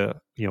into,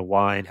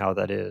 why and how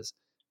that is.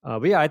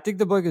 But yeah, I think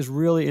the book is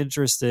really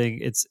interesting.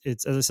 It's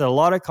as I said, a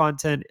lot of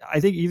content. I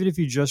think even if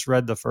you just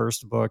read the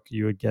first book,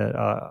 you would get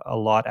a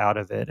lot out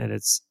of it, and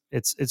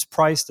it's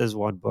priced as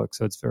one book,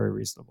 so it's very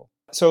reasonable.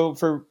 So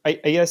I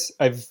guess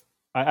I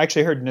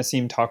actually heard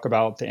Nassim talk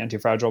about the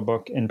Anti-Fragile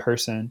book in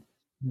person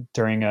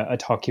during a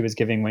talk he was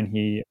giving when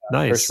he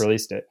first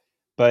released it.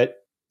 But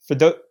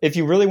if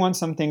you really want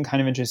something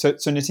kind of interesting,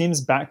 so Nassim's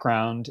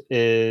background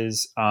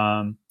is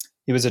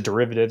he was a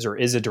derivatives or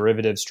is a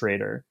derivatives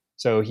trader.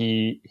 So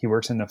he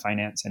works in the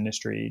finance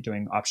industry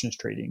doing options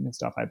trading and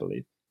stuff, I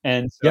believe.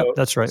 And so, yep,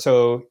 that's right.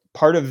 So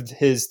part of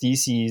his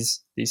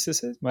theses,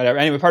 whatever.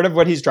 Anyway, part of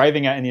what he's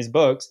driving at in these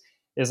books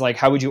is like,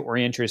 how would you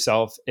orient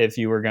yourself if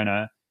you were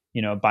gonna,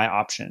 buy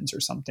options or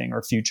something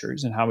or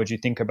futures, and how would you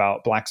think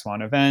about black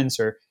swan events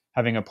or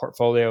having a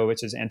portfolio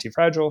which is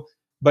anti-fragile?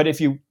 But if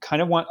you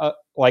kind of want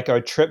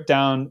a trip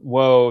down,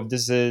 whoa,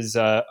 this is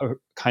a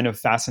kind of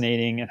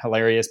fascinating and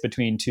hilarious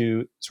between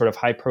two sort of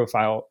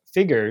high-profile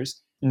figures.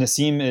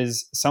 Nassim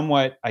is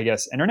somewhat, I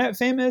guess, internet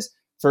famous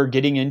for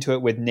getting into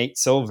it with Nate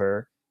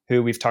Silver,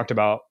 who we've talked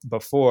about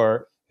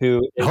before,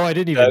 who is I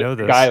didn't even know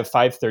this. The guy of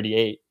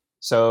 538.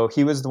 So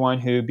he was the one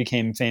who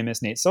became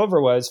famous, Nate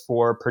Silver was,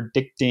 for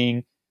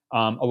predicting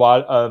a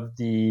lot of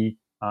the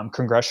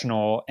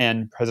congressional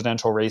and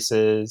presidential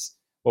races.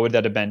 What would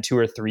that have been, 2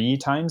 or 3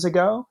 times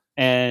ago?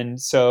 And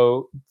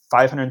so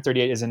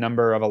 538 is a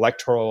number of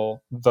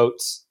electoral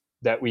votes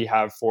that we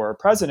have for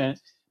president.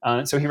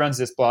 So he runs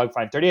this blog,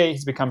 538.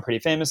 He's become pretty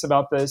famous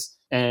about this,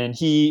 and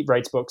he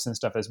writes books and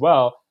stuff as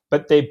well.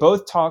 But they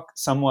both talk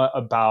somewhat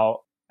about,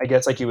 I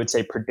guess, like you would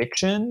say,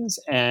 predictions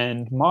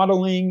and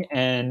modeling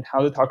and how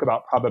to talk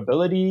about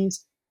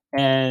probabilities.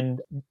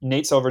 And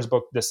Nate Silver's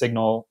book, The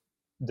Signal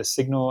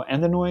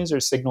and the Noise, or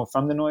Signal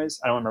from the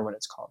Noise. I don't remember what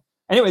it's called.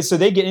 Anyway, so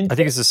they get into I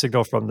think it's The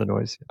Signal from the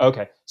Noise.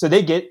 Okay. So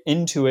they get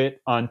into it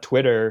on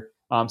Twitter,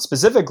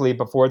 specifically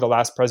before the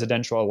last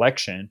presidential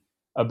election,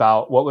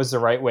 about what was the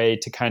right way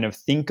to kind of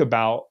think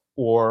about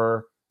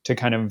or to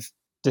kind of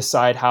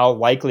decide how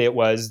likely it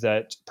was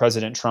that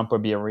President Trump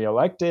would be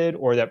reelected,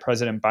 or that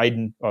President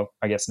Biden, well,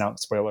 I guess now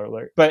spoiler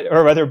alert,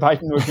 or whether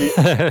Biden would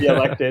be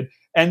elected.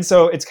 And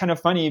so it's kind of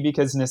funny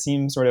because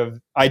Nassim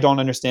I don't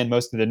understand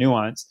most of the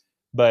nuance,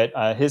 but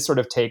his sort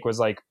of take was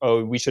like,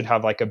 oh, we should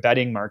have like a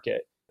betting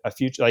market, a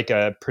future, like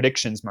a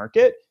predictions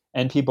market,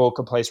 and people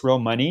could place real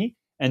money,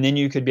 and then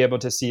you could be able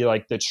to see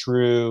like the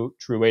true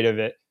weight of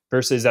it.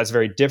 Versus that's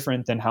very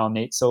different than how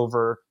Nate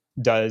Silver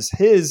does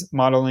his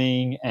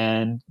modeling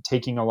and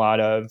taking a lot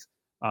of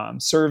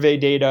survey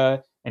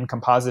data and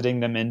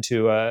compositing them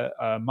into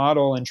a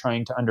model and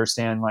trying to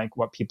understand like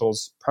what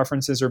people's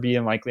preferences are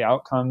being likely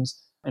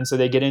outcomes. And so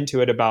they get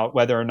into it about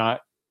whether or not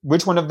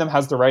which one of them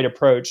has the right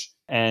approach,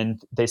 and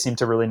they seem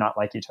to really not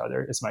like each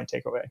other, is my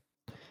takeaway.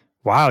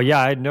 Wow, yeah,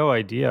 I had no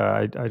idea.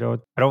 I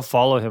don't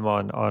follow him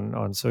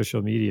on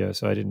social media,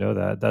 so I didn't know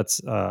that.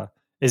 That's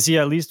is he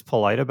at least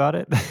polite about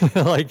it?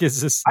 Like,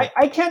 is this?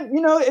 I can't.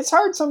 It's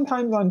hard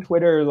sometimes on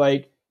Twitter,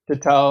 like, to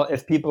tell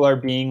if people are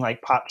being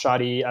like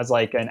pot-shoddy as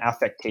like an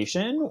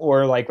affectation,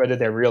 or like whether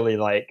they're really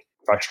like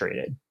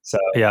frustrated. So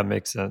yeah,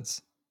 makes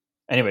sense.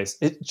 Anyways,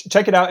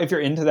 check it out if you're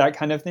into that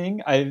kind of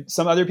thing.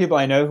 Some other people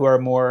I know who are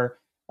more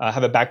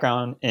have a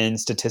background in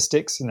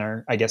statistics and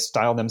are, I guess,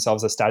 style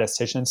themselves as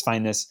statisticians,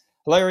 find this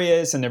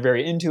hilarious and they're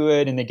very into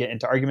it and they get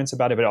into arguments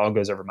about it, but it all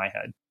goes over my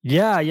head.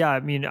 Yeah. I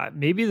mean,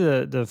 maybe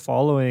the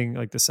following,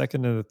 like the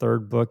second and the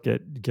third book,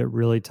 get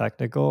really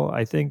technical.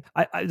 I think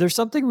there's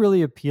something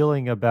really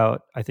appealing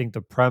about, I think,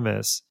 the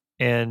premise.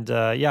 And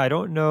I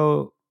don't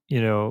know.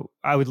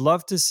 I would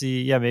love to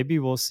see. Yeah, maybe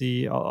we'll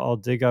see. I'll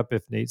dig up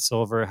if Nate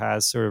Silver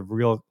has sort of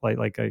real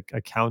like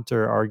a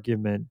counter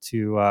argument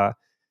to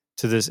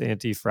this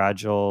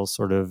anti-fragile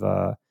sort of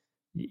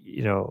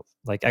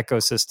like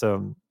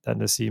ecosystem that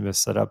Nassim has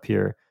set up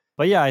here.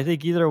 But yeah, I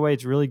think either way,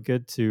 it's really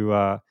good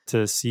to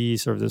see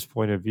sort of this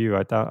point of view.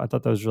 I thought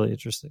that was really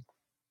interesting.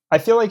 I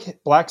feel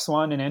like Black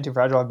Swan and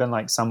Anti-Fragile have been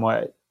like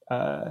somewhat,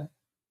 well,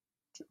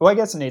 I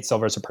guess Nate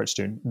Silver's approach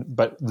to,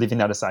 but leaving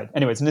that aside.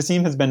 Anyways,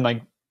 Nassim has been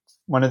like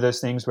one of those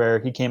things where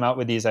he came out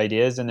with these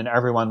ideas and then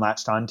everyone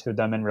latched onto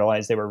them and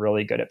realized they were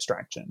really good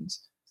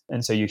abstractions.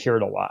 And so you hear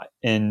it a lot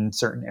in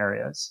certain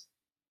areas.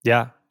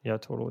 Yeah,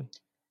 totally.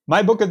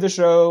 My book of the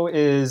show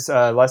is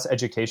less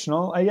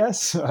educational, I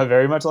guess,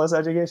 very much less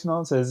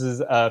educational. So this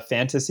is a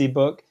fantasy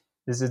book.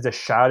 This is The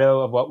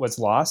Shadow of What Was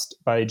Lost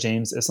by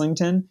James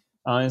Islington.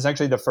 It's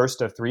actually the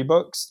first of 3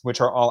 books, which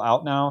are all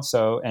out now.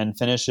 And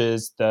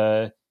finishes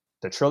the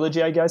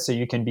trilogy, I guess. So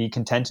you can be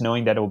content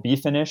knowing that it will be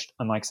finished,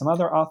 unlike some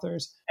other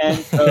authors. And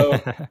so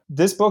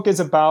this book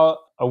is about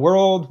a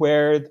world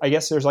where I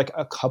guess there's like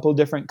a couple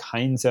different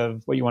kinds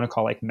of what you want to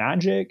call like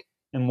magic.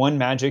 And one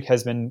magic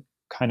has been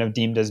kind of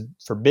deemed as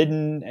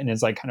forbidden and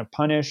is like kind of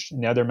punished.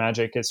 And the other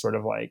magic is sort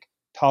of like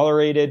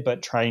tolerated,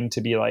 but trying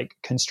to be like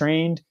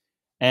constrained.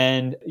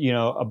 And,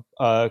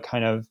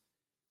 kind of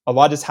a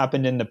lot has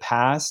happened in the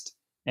past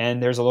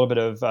and there's a little bit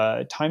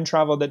of time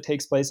travel that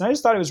takes place. And I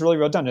just thought it was really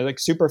well done. It was like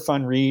super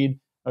fun read.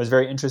 I was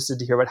very interested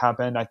to hear what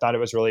happened. I thought it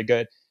was really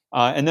good.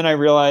 And then I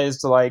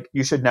realized like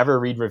you should never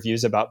read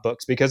reviews about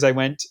books, because I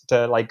went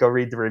to like go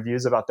read the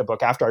reviews about the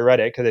book after I read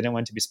it because I didn't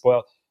want to be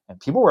spoiled, and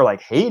people were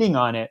like hating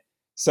on it.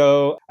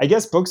 So I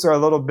guess books are a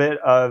little bit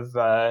of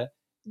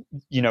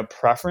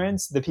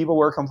preference. The people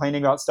were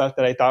complaining about stuff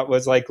that I thought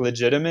was like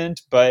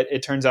legitimate, but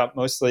it turns out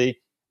mostly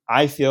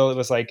I feel it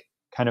was like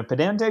kind of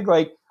pedantic.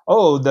 Like,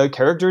 oh, the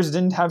characters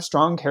didn't have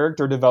strong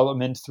character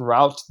development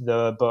throughout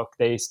the book.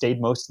 They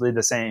stayed mostly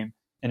the same.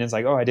 And it's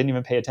like, oh, I didn't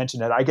even pay attention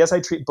to that. I guess I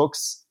treat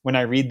books when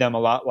I read them a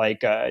lot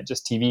like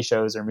just TV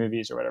shows or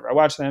movies or whatever. I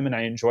watch them and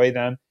I enjoy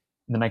them,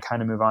 and then I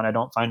kind of move on. I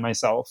don't find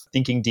myself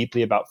thinking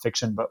deeply about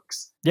fiction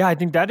books. Yeah, I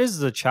think that is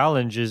the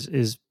challenge.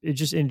 Is it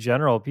just in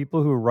general,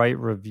 people who write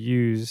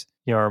reviews,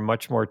 are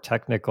much more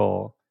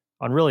technical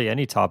on really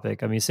any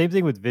topic. I mean, same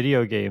thing with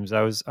video games.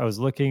 I was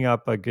looking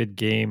up a good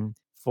game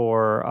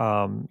for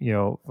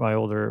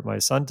my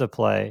son to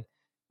play,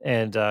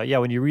 and yeah,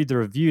 when you read the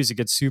reviews, it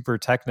gets super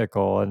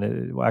technical, and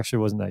it actually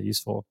wasn't that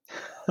useful.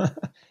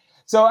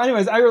 So,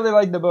 anyways, I really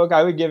like the book.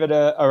 I would give it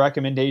a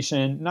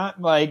recommendation.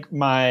 Not like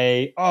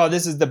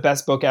this is the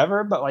best book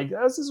ever, but like,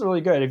 this is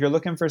really good. If you're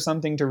looking for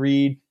something to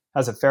read,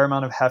 has a fair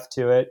amount of heft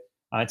to it.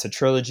 It's a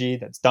trilogy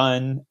that's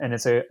done, and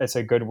it's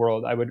a good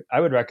world. I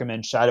would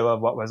recommend Shadow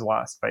of What Was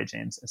Lost by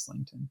James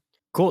Islington.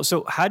 Cool.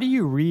 So how do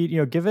you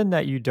read, given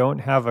that you don't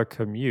have a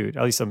commute,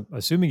 at least I'm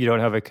assuming you don't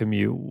have a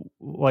commute,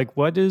 like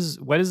what is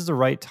the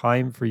right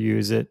time for you?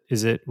 Is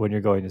it when you're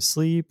going to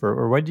sleep,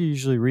 or when do you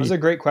usually read? That's a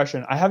great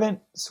question. I haven't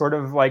sort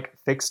of like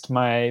fixed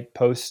my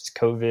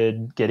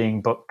post-COVID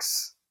getting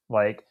books.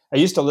 Like I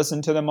used to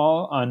listen to them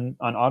all on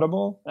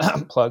Audible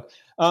plug.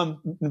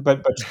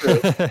 But true.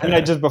 I mean,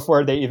 I just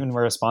before they even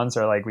were a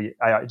sponsor, like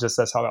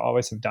that's how I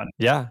always have done it.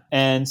 Yeah.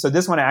 And so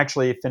this one I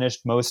actually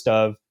finished most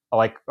of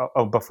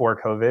before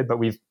COVID, but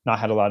we've not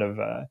had a lot of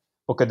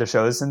book of the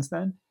shows since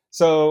then.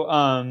 So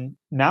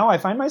now I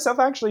find myself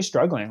actually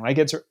struggling. Like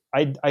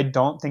I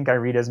don't think I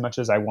read as much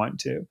as I want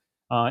to,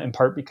 in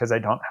part because I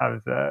don't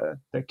have the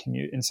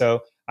commute, and so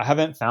I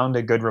haven't found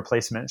a good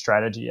replacement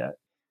strategy yet.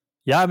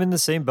 Yeah, I'm in the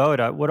same boat.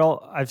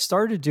 I've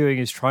started doing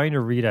is trying to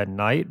read at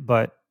night,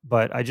 but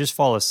I just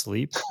fall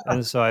asleep,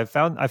 and so I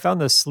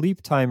found the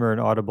sleep timer in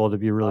Audible to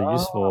be really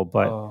useful.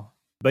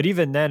 But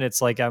even then,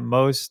 it's like at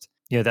most,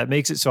 that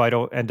makes it so I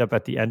don't end up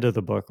at the end of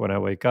the book when I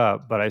wake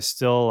up. But I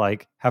still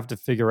like have to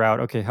figure out,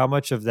 okay, how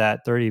much of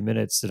that 30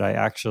 minutes did I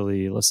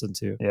actually listen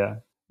to? Yeah,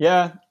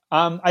 yeah.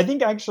 I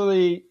think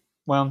actually,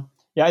 well,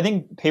 yeah, I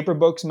think paper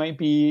books might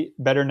be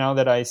better now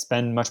that I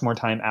spend much more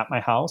time at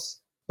my house.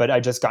 But I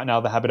just gotten out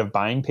of the habit of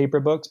buying paper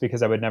books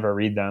because I would never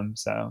read them.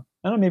 So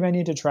I don't know, maybe I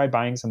need to try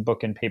buying some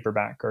book in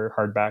paperback or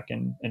hardback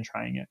and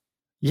trying it.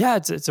 Yeah,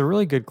 it's a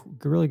really good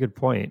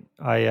point.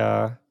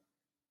 I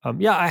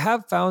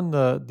have found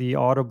the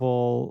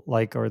Audible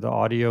or the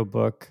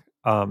audiobook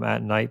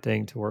at night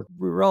thing to work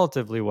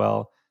relatively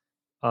well,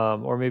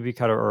 or maybe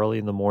kind of early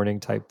in the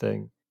morning type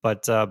thing.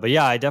 But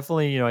yeah, I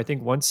definitely I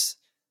think once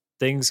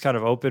things kind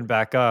of open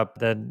back up,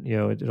 then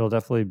it'll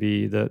definitely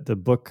be the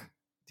book.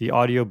 The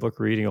audiobook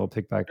reading will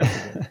pick back up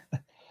again.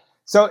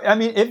 So, I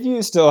mean, if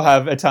you still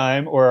have a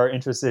time or are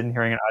interested in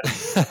hearing an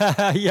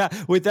audio, yeah,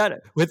 with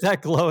that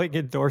glowing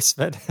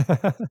endorsement,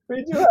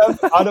 we do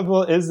have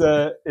Audible is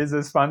a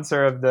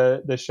sponsor of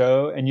the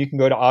show, and you can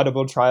go to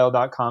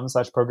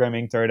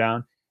audibletrial.com/programming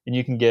throwdown, and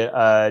you can get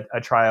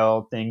a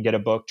trial thing, get a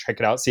book, check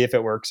it out, see if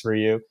it works for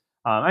you.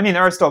 I mean,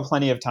 there are still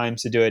plenty of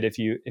times to do it if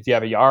you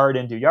have a yard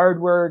and do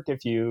yard work,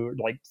 if you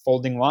like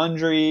folding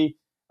laundry,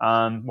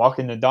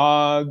 walking the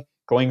dog,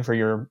 going for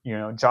your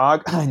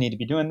jog. I need to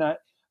be doing that.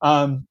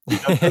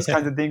 Those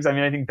kinds of things. I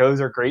mean, I think those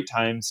are great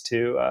times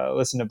to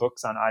listen to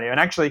books on audio, and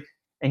actually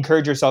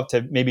encourage yourself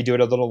to maybe do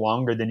it a little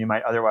longer than you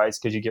might otherwise,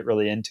 because you get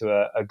really into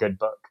a good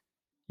book.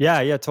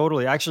 Yeah,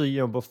 totally.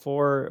 Actually,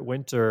 before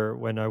winter,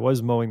 when I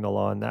was mowing the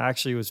lawn, that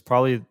actually was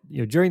probably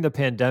during the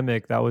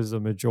pandemic, that was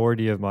the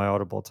majority of my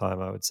Audible time.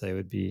 I would say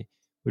would be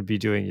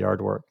doing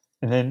yard work.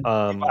 And then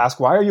people ask,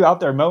 why are you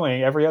out there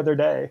mowing every other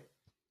day?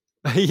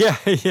 yeah,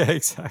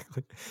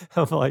 exactly.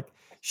 I'm like,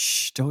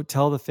 shh, don't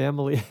tell the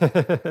family.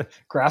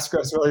 Grass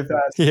grows really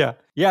fast.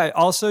 Yeah.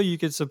 Also, you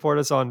can support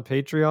us on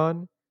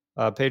Patreon,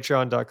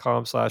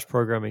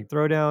 patreon.com/programming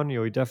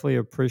throwdown. We definitely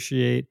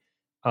appreciate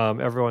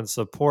everyone's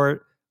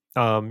support.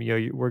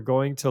 We're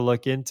going to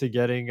look into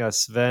getting a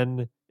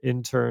Sven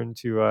intern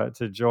to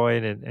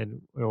join,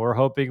 and we're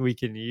hoping we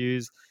can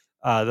use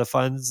the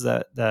funds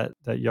that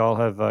y'all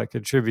have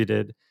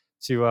contributed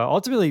to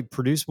ultimately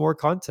produce more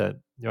content.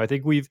 I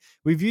think we've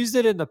used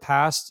it in the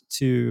past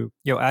to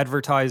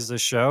advertise the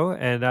show,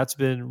 and that's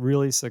been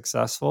really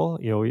successful.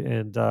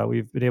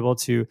 We've been able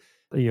to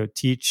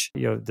teach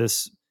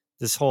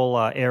this whole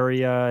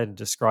area and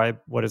describe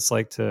what it's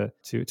like to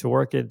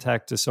work in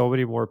tech to so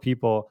many more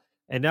people.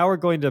 And now we're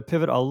going to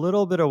pivot a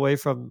little bit away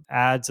from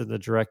ads and the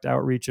direct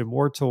outreach and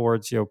more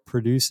towards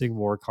producing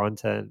more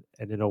content,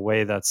 and in a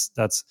way that's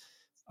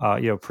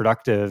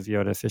productive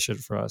and efficient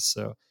for us.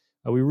 So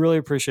we really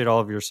appreciate all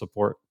of your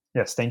support.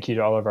 Yes, thank you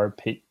to all of our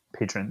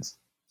patrons.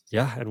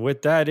 Yeah, and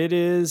with that, it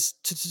is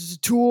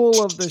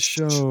tool of the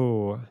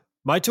show.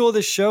 My tool of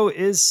the show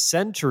is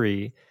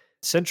Sentry.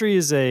 Sentry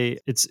is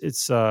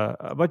it's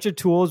a bunch of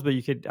tools, but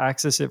you can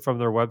access it from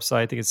their website.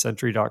 I think it's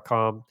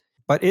sentry.com.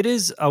 But it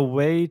is a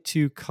way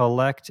to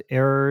collect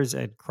errors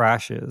and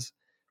crashes.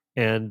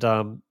 And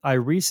I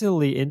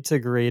recently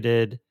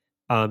integrated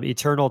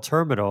Eternal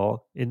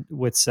Terminal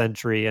with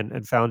Sentry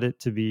and found it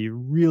to be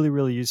really,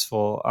 really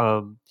useful.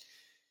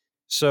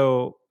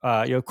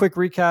 Quick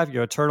recap,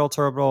 Eternal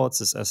Terminal, it's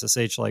this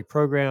SSH-like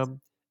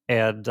program,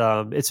 and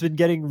it's been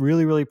getting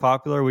really, really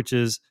popular, which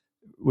is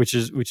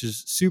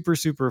super,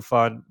 super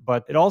fun.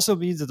 But it also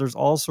means that there's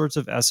all sorts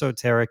of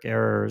esoteric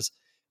errors,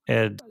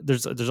 and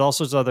there's all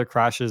sorts of other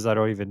crashes I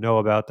don't even know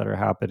about that are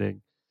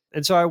happening.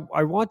 And so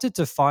I wanted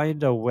to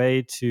find a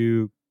way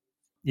to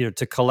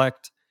to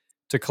collect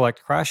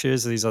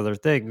crashes and these other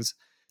things.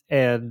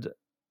 And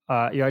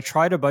I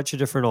tried a bunch of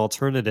different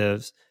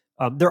alternatives.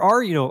 There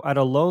are, at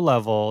a low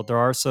level, there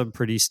are some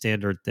pretty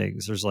standard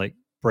things. There's like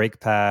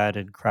BreakPad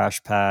and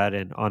CrashPad,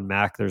 and on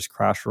Mac there's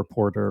Crash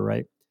Reporter,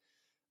 right?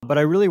 But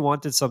I really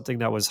wanted something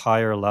that was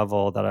higher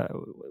level,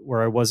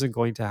 where I wasn't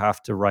going to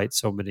have to write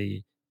so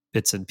many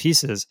bits and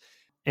pieces.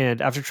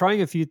 And after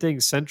trying a few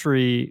things,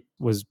 Sentry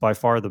was by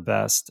far the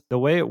best. The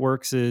way it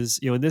works is,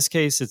 in this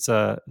case, it's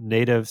a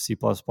native C++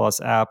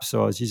 app.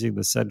 So I was using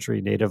the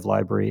Sentry native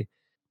library.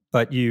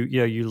 But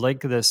you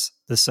link this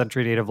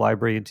Sentry native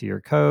library into your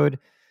code.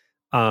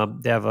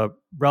 They have a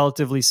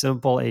relatively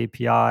simple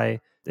API.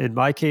 In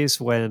my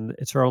case, when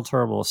Eternal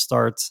Terminal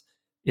starts,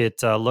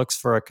 it looks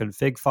for a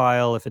config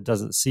file. If it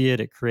doesn't see it,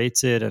 it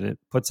creates it, and it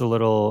puts a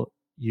little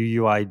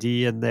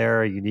UUID in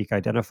there, a unique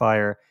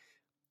identifier.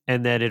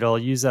 And then it'll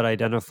use that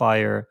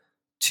identifier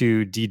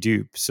to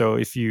dedupe. So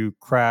if you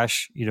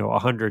crash,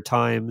 100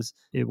 times,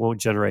 it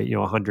won't generate,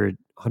 100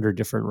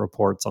 different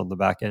reports on the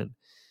back end.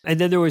 And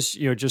then there was,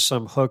 just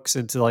some hooks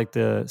into like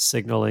the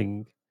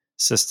signaling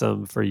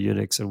system for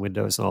Unix and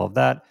Windows and all of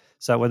that.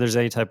 So that when there's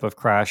any type of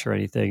crash or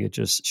anything, it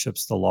just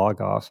ships the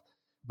log off.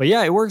 But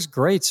yeah, it works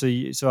great. So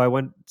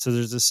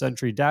there's a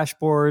Sentry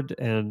dashboard,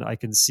 and I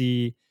can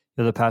see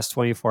in the past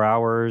 24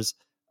 hours,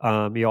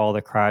 all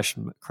the crash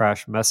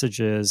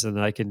messages, and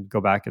then I can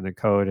go back in the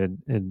code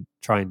and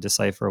try and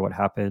decipher what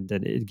happened,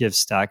 and it gives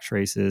stack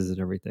traces and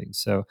everything.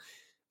 So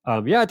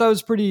I thought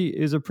it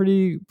was a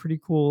pretty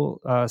cool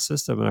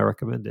system, and I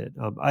recommend it.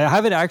 I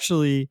haven't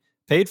actually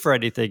paid for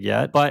anything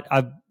yet, but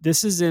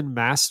this is in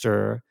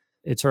Master,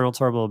 Eternal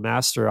Terminal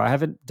Master. I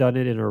haven't done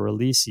it in a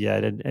release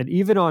yet, and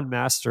even on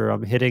Master,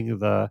 I'm hitting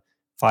the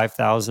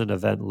 5,000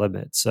 event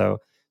limit. So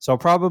I'll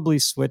probably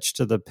switch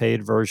to the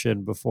paid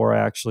version before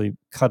I actually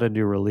cut a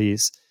new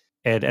release.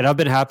 And I've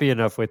been happy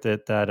enough with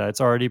it that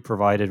it's already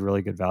provided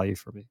really good value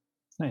for me.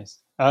 Nice.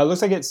 It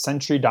looks like it's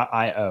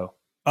Sentry.io.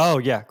 Oh,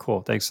 yeah.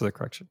 Cool. Thanks for the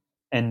correction.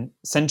 And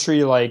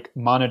Sentry like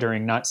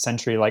monitoring, not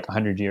Sentry like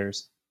 100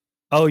 years.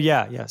 Oh,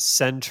 yeah. Yeah.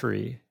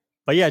 Sentry.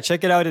 But yeah,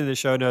 check it out in the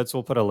show notes.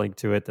 We'll put a link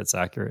to it that's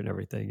accurate and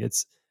everything.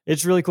 It's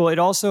really cool. It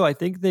also, I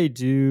think they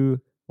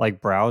do like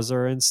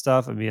browser and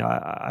stuff. I mean,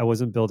 I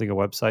wasn't building a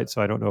website,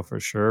 so I don't know for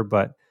sure.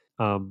 But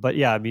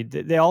yeah, I mean,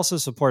 they also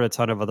support a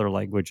ton of other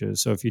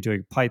languages. So if you're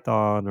doing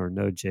Python or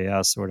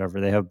Node.js or whatever,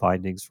 they have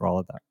bindings for all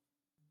of that.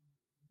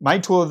 My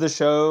tool of the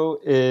show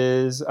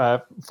is,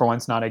 for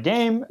once, not a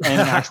game, and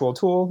an actual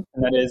tool,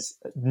 and that is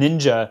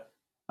Ninja,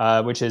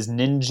 which is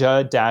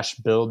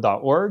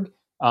ninja-build.org.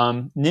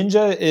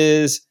 Ninja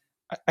is,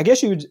 I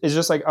guess is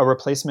just like a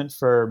replacement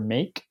for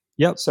Make.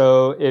 Yep.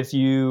 So if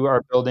you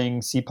are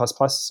building C++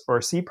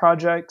 or C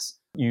projects,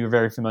 you're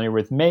very familiar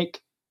with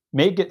Make.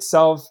 Make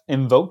itself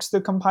invokes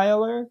the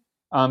compiler,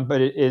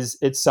 but it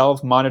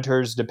itself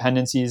monitors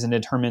dependencies and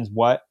determines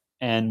what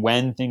and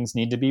when things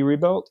need to be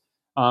rebuilt.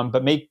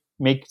 But Make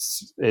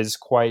is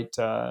quite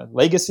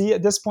legacy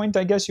at this point,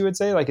 I guess you would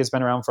say. Like, it's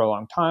been around for a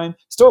long time,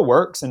 still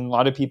works, and a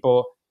lot of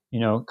people,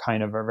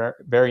 kind of are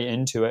very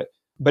into it.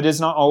 But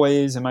it's not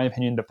always, in my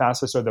opinion, the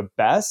fastest or the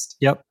best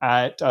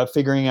at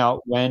figuring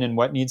out when and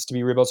what needs to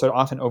be rebuilt. So it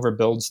often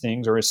overbuilds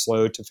things or is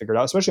slow to figure it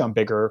out, especially on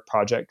bigger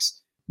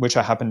projects, which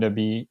I happen to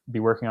be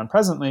working on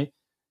presently.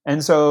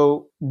 And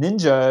so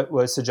Ninja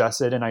was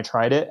suggested, and I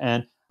tried it,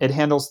 and it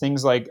handles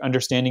things like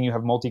understanding you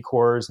have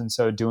multi-cores. And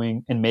so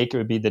in Make, it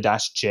would be the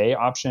 -J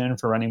option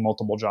for running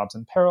multiple jobs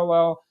in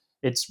parallel.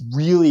 It's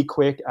really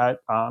quick at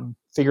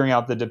figuring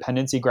out the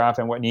dependency graph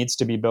and what needs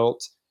to be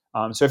built.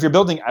 So if you're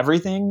building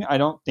everything, I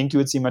don't think you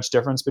would see much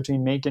difference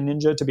between Make and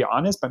Ninja, to be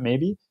honest, but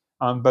maybe.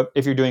 But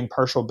if you're doing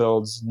partial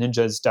builds,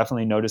 Ninja is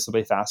definitely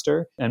noticeably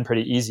faster and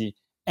pretty easy.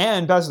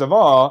 And best of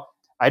all,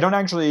 I don't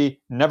actually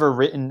never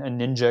written a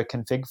Ninja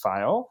config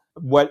file.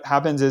 What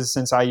happens is,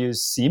 since I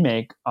use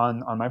CMake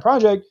on my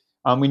project,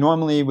 we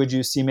normally would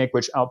use CMake,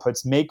 which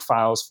outputs Make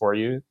files for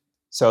you.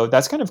 So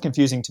that's kind of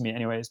confusing to me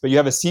anyways. But you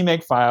have a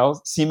CMake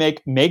file, CMake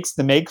makes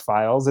the Make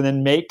files, and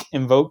then Make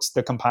invokes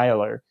the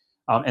compiler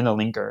and the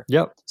linker.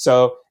 Yep.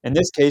 So in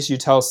this case, you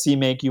tell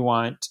CMake you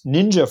want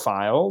Ninja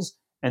files,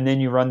 and then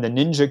you run the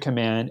Ninja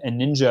command, and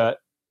Ninja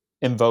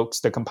invokes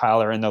the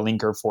compiler and the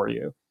linker for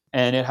you.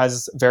 and it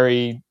has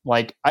very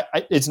like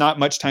it's not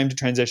much time to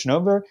transition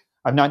over.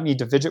 I've not need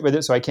to fidget with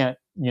it, so I can't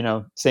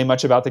say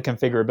much about the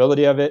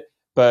configurability of it.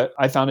 But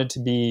I found it to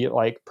be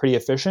like pretty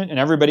efficient, and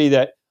everybody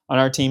that on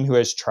our team who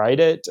has tried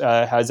it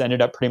has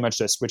ended up pretty much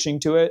just switching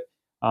to it,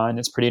 and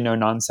it's pretty no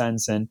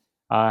nonsense and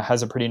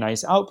has a pretty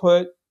nice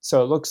output.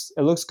 So it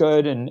looks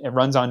good, and it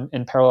runs on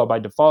in parallel by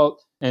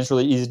default. And it's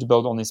really easy to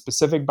build only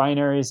specific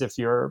binaries if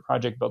your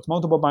project builds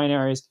multiple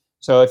binaries.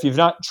 So if you've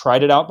not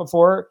tried it out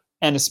before,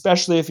 and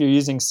especially if you're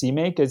using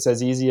CMake, it's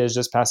as easy as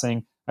just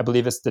passing. I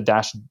believe it's the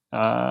dash.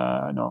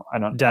 No, I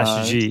don't.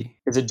 Dash G.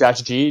 Is it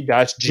dash G?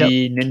 Dash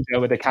G Yep.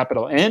 Ninja with a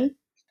capital N.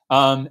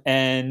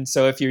 And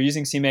so if you're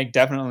using CMake,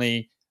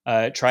 definitely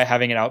try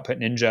having it output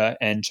Ninja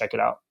and check it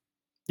out.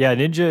 Yeah,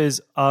 Ninja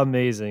is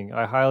amazing.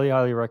 I highly,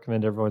 highly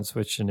recommend everyone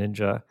switch to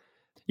Ninja.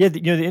 Yeah,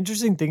 the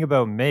interesting thing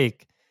about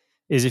Make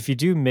is if you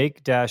do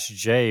Make dash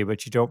J,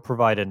 but you don't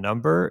provide a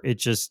number, it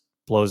just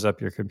blows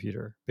up your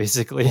computer,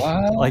 basically.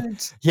 Like,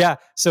 What? yeah.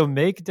 So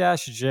Make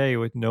dash J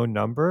with no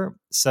number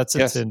sets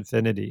it to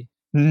infinity.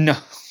 No.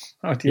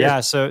 Oh, dear. Yeah.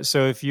 So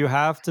if you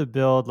have to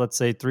build, let's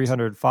say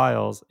 300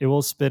 files, it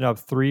will spin up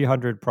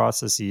 300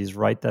 processes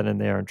right then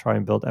and there and try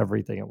and build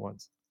everything at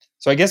once.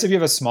 So I guess if you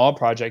have a small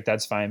project,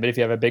 that's fine. But if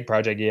you have a big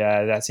project,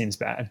 yeah, that seems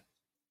bad.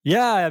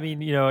 Yeah, I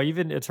mean,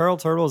 even Eternal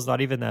Turtle is not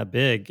even that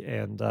big.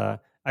 And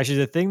actually,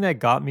 the thing that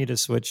got me to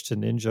switch to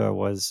Ninja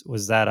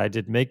was that I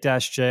did Make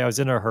dash J. I was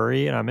in a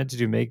hurry, and I meant to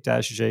do Make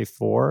dash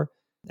J4,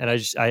 and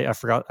I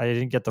forgot I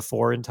didn't get the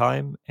 4 in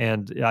time,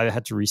 and I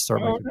had to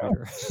restart my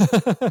computer.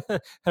 No.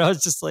 And I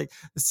was just like,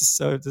 this is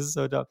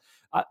so dumb.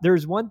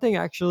 There's one thing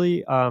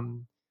actually.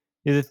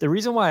 The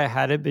reason why I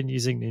hadn't been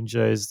using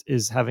Ninja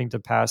is having to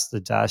pass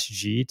the dash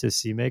G to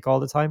CMake all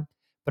the time.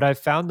 But I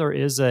found there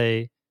is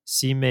a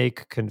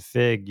CMake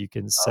config you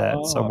can set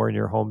somewhere in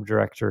your home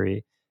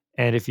directory.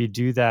 And if you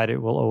do that,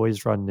 it will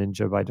always run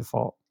Ninja by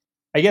default.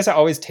 I guess I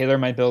always tailor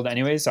my build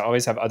anyway, so I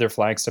always have other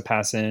flags to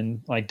pass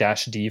in, like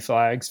dash D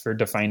flags for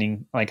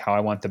defining like how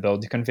I want the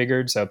build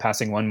configured. So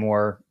passing one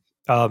more.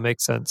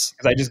 Makes sense.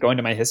 Because I just go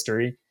into my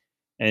history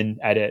and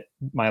edit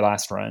my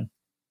last run.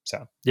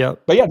 So yeah,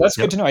 but yeah, that's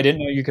good to know. I didn't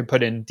know you could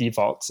put in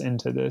defaults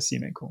into the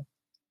CMake. Cool.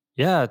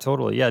 Yeah,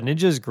 totally. Yeah,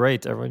 Ninja is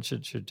great. Everyone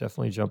should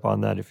definitely jump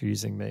on that if you're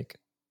using Make.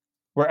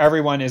 Where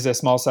everyone is a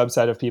small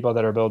subset of people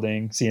that are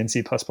building C and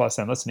C++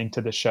 and listening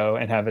to the show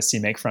and have a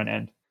CMake front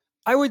end.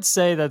 I would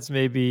say that's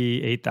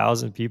maybe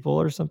 8,000 people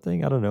or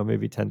something. I don't know,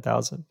 maybe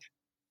 10,000.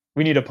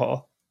 We need a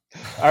poll.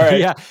 All right.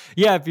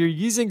 yeah. If you're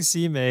using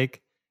CMake,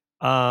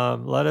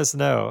 let us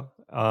know.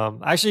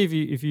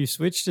 Actually, if you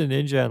switch to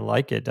Ninja and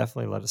like it,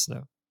 definitely let us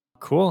know.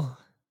 Cool.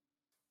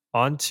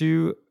 On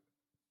to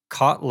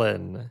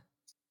Kotlin.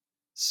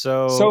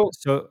 So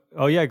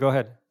oh yeah, go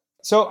ahead.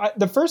 So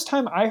the first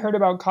time I heard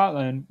about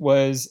Kotlin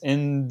was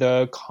in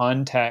the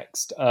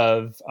context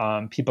of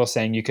people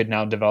saying you could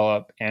now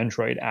develop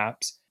Android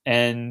apps.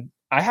 And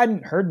I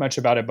hadn't heard much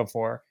about it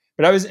before,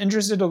 but I was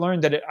interested to learn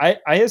that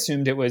I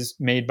assumed it was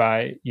made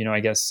by, I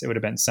guess it would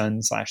have been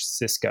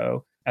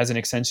Sun/Cisco as an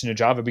extension to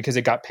Java because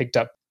it got picked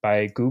up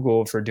by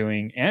Google for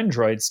doing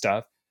Android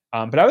stuff.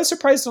 But I was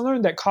surprised to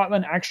learn that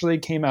Kotlin actually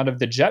came out of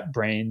the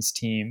JetBrains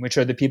team, which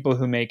are the people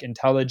who make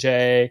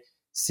IntelliJ,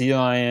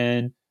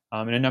 CLion,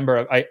 and a number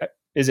of,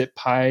 is it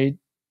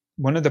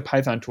one of the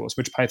Python tools?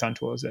 Which Python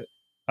tool is it?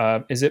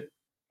 I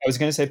was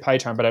going to say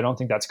PyCharm, but I don't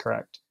think that's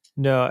correct.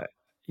 No,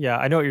 yeah,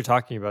 I know what you're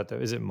talking about though.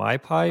 Is it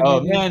MyPy?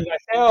 Oh man,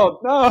 I failed.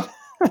 No.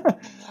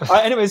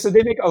 Anyway, so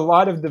they make a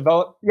lot of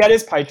yeah, it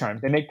is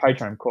PyCharm. They make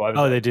PyCharm. Cool.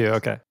 They do.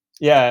 Okay.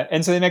 Yeah,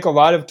 and so they make a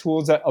lot of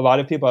tools that a lot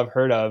of people have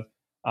heard of.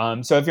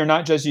 So if you're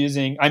not just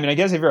using, I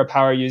guess if you're a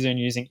power user and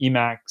you're using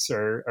Emacs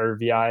or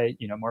VI,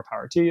 more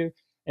power to you.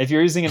 If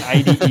you're using an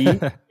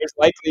IDE, it's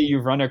likely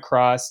you've run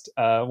across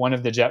one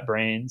of the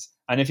JetBrains.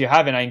 And if you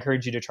haven't, I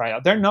encourage you to try it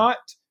out. They're not,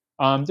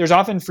 there's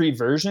often free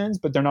versions,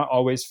 but they're not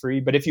always free.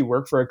 But if you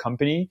work for a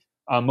company,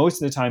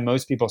 most of the time,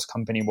 most people's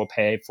company will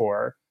pay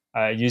for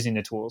using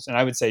the tools. And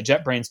I would say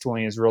JetBrains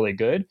tooling is really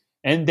good.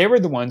 And they were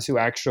the ones who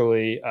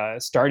actually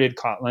started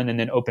Kotlin and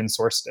then open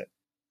sourced it.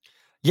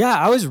 Yeah,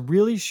 I was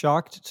really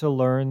shocked to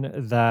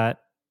learn that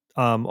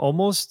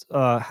almost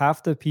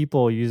half the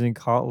people using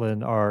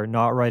Kotlin are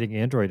not writing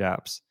Android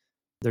apps.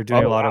 They're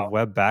doing a lot of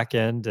web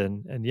backend,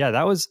 and yeah,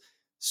 that was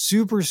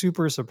super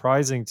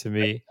surprising to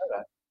me.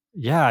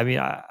 Yeah,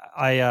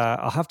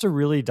 I'll have to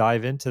really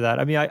dive into that.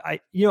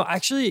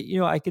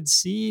 I could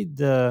see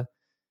the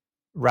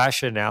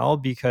rationale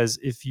because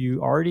if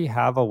you already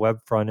have a web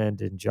front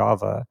end in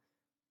Java,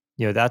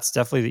 that's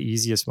definitely the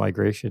easiest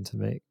migration to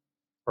make,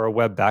 or a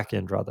web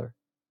backend rather.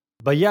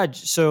 But yeah,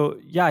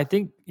 I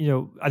think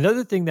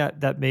another thing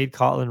that made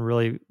Kotlin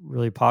really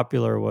really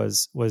popular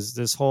was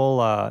this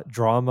whole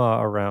drama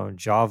around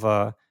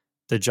Java,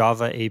 the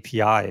Java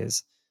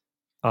APIs.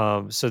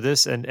 So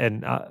this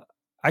and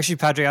actually,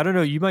 Patrick, I don't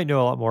know, you might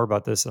know a lot more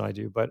about this than I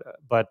do, but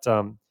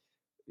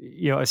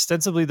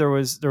ostensibly there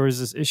was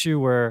this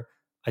issue where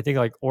I think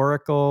like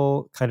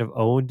Oracle kind of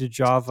owned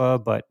Java,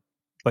 but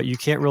you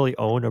can't really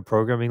own a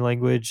programming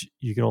language.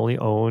 You can only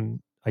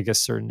own, I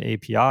guess, certain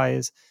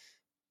APIs.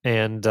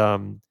 and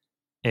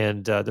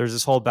there's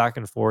this whole back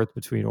and forth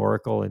between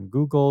Oracle and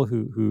Google,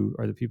 who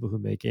are the people who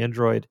make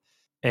Android.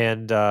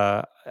 And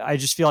I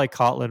just feel like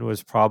Kotlin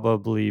was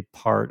probably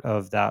part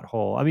of that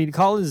whole. I mean,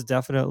 Kotlin is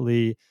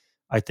definitely,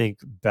 I think,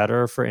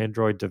 better for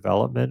Android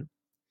development,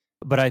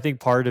 but I think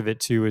part of it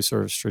too is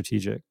sort of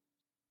strategic.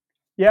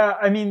 Yeah,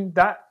 I mean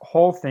that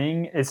whole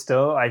thing is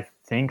still, I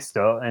think,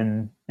 still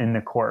in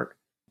the court,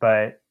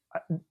 but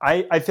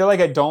I feel like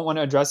I don't want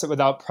to address it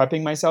without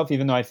prepping myself,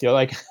 even though I feel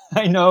like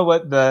I know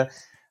what the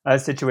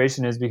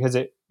situation is, because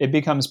it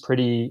becomes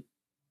pretty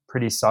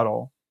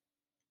subtle.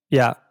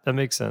 Yeah, that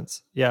makes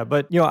sense. Yeah,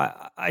 but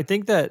I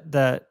think that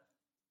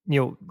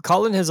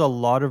Kotlin has a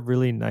lot of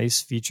really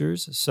nice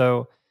features.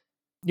 So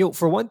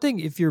for one thing,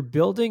 if you're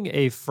building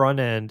a front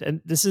end,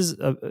 and this is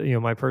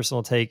my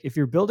personal take, if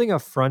you're building a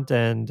front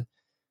end,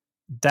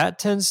 that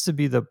tends to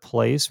be the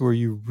place where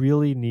you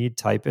really need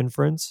type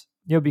inference,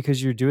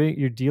 because you're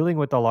dealing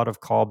with a lot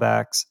of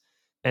callbacks.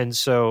 And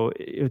so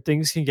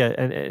things can get,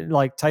 and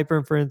like type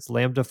inference,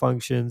 Lambda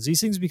functions, these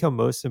things become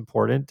most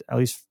important, at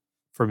least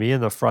for me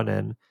in the front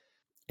end.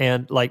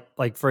 And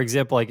like for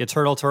example, like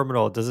Eternal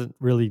Terminal doesn't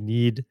really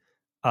need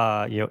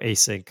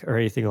async or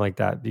anything like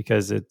that,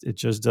 because it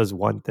just does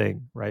one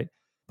thing, right?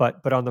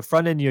 But on the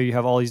front end, you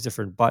have all these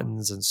different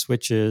buttons and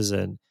switches,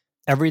 and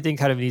everything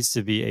kind of needs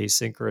to be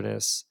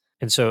asynchronous.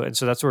 And so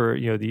that's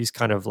where these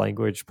kind of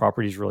language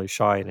properties really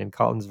shine, and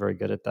Kotlin's very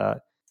good at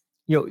that.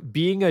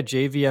 Being a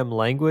JVM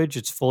language,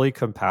 it's fully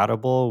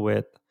compatible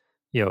with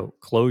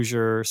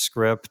Clojure,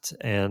 Script,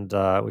 and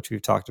which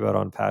we've talked about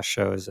on past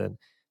shows, and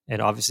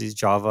obviously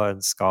Java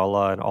and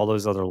Scala and all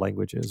those other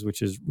languages,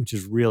 which is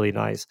really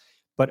nice.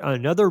 But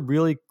another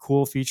really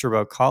cool feature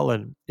about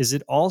Kotlin is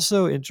it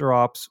also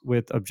interops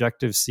with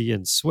Objective-C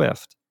and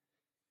Swift.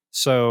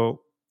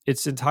 So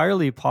it's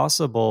entirely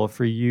possible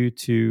for you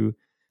to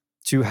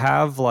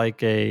have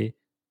like a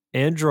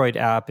Android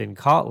app in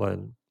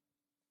Kotlin,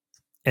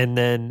 and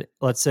then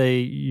let's say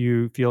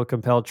you feel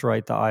compelled to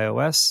write an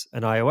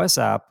iOS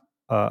app,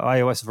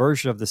 iOS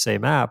version of the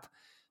same app,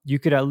 you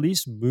could at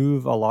least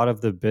move a lot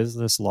of the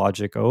business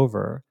logic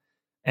over,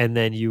 and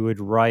then you would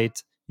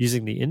write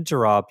using the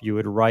interop. You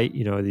would write,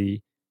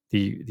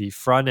 the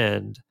front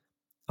end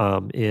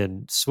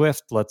in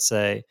Swift, let's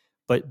say,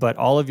 but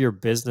all of your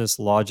business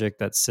logic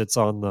that sits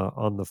on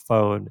the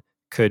phone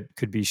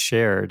could be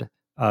shared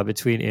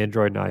between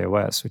Android and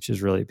iOS, which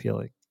is really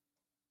appealing.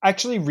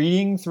 Actually,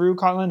 reading through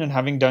Kotlin and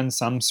having done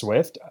some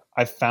Swift,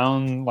 I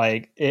found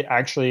like it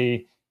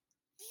actually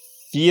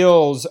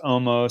feels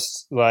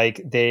almost like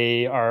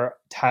they are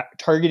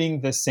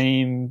targeting the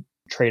same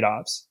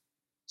trade-offs.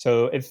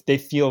 So if they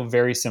feel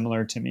very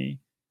similar to me.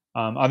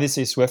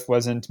 Obviously, Swift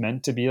wasn't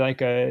meant to be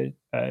like a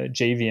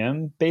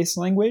JVM based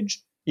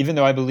language, even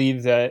though I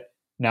believe that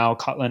now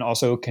Kotlin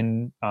also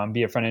can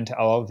be a front end to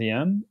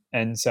LLVM,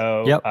 and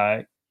so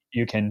Yep.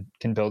 you can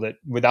build it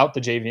without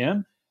the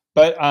JVM.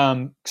 But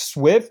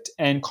Swift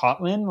and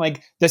Kotlin,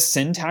 like the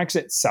syntax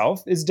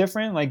itself is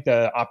different, like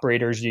the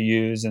operators you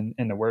use and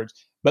the words,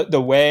 but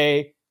the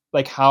way,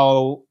 like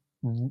how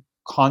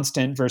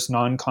constant versus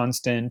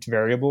non-constant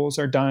variables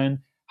are done,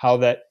 how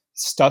that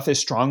stuff is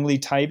strongly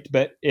typed,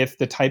 but if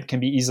the type can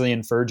be easily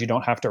inferred, you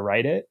don't have to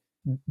write it.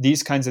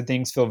 These kinds of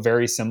things feel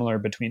very similar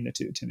between the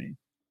two to me.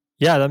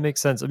 Yeah, that makes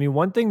sense. I mean,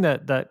 one thing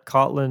that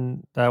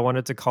Kotlin that I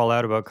wanted to call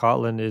out about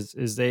Kotlin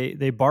is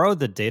they borrowed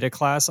the data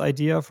class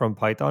idea from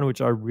Python,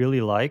 which I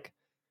really like.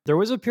 There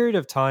was a period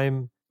of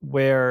time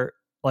where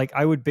like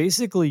I would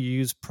basically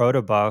use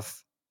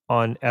protobuf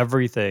on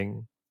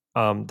everything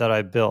that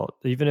I built,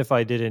 even if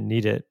I didn't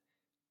need it.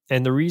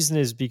 And the reason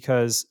is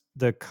because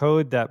the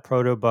code that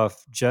protobuf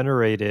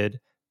generated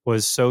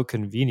was so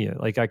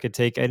convenient. Like I could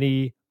take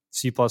any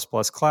C++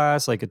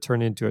 class, I could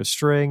turn it into a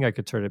string, I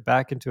could turn it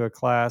back into a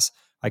class,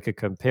 I could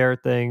compare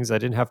things. I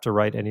didn't have to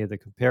write any of the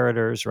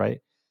comparators, right?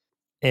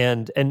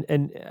 And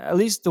at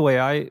least the way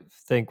I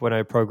think when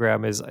I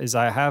program is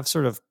I have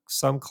sort of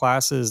some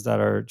classes that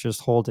are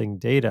just holding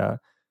data,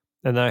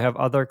 and then I have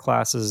other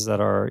classes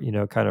that are,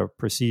 kind of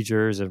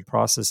procedures and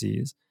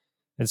processes.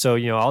 And so,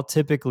 I'll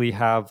typically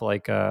have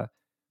like a,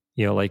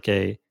 like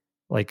a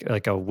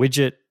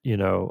widget,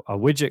 a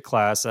widget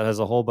class that has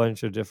a whole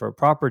bunch of different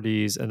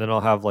properties, and then I'll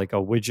have like a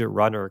widget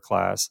runner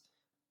class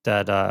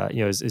that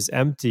is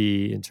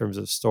empty in terms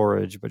of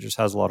storage, but just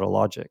has a lot of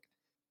logic.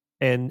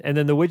 And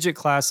then the widget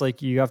class,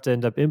 like you have to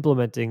end up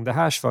implementing the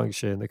hash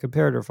function, the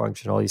comparator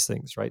function, all these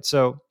things, right?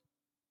 So,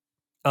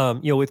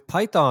 with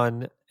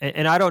Python,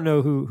 and I don't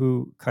know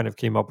who kind of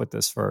came up with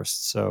this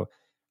first, so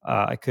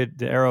the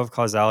arrow of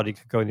causality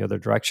could go in the other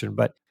direction,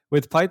 but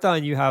with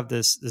Python, you have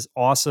this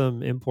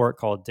awesome import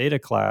called data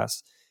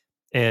class,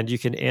 and you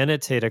can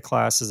annotate a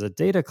class as a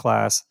data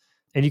class,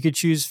 and you could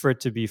choose for it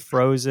to be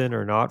frozen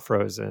or not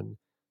frozen.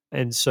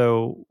 And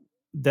so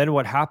then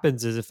what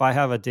happens is if I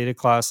have a data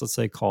class, let's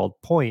say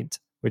called point,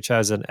 which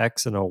has an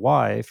x and a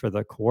y for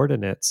the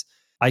coordinates,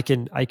 I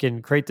can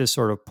create this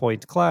sort of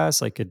point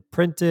class. I could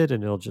print it,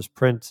 and it'll just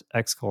print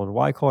x colon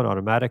y colon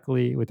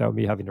automatically without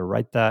me having to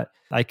write that.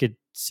 I could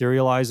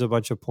serialize a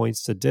bunch of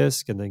points to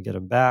disk and then get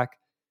them back.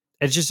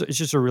 It's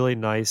just a really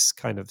nice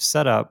kind of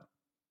setup.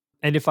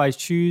 And if I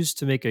choose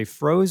to make a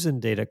frozen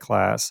data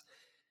class,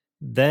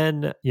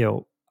 then,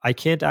 I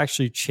can't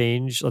actually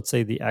change, let's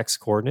say, the x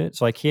coordinate.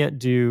 So I can't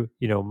do,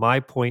 my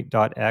point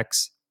dot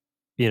x,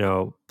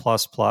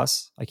 plus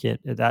plus. I can't,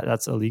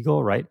 that's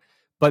illegal, right?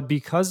 But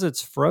because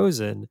it's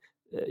frozen,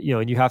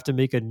 and you have to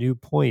make a new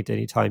point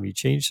anytime you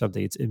change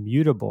something, it's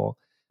immutable.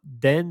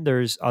 Then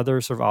there's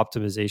other sort of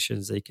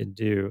optimizations they can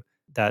do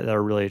that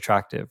are really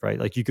attractive, right?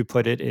 Like you could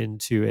put it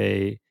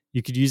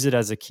you could use it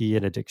as a key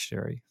in a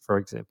dictionary, for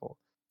example.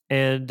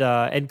 And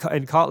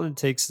Kotlin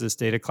takes this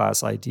data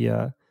class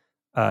idea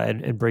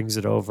and brings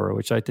it over,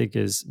 which I think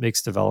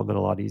makes development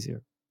a lot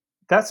easier.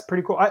 That's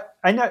pretty cool.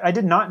 I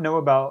did not know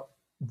about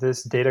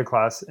this data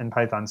class in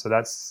Python, so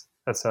that's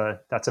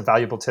a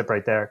valuable tip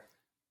right there.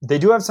 They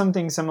do have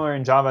something similar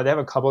in Java. They have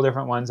a couple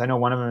different ones. I know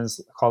one of them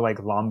is called like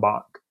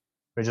Lombok,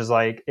 which is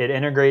like it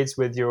integrates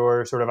with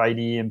your sort of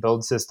IDE and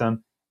build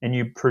system, and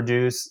you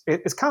produce.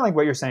 It's kind of like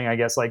what you're saying, I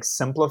guess, like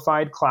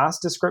simplified class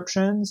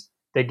descriptions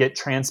that get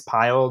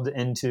transpiled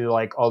into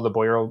like all the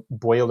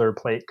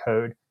boilerplate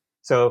code.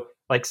 So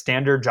like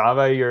standard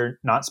Java, you're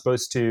not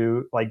supposed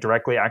to like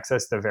directly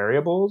access the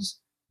variables.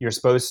 You're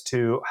supposed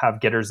to have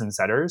getters and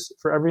setters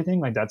for everything.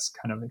 Like that's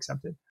kind of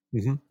accepted.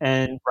 Mm-hmm.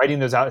 And writing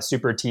those out is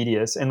super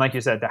tedious. And like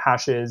you said, the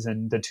hashes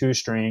and the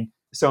toString.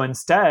 So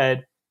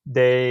instead,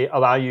 they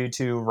allow you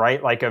to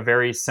write like a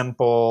very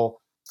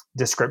simple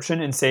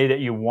description and say that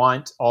you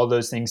want all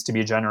those things to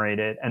be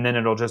generated, and then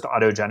it'll just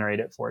auto-generate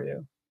it for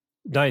you.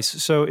 Nice.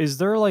 So is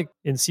there like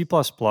in C++,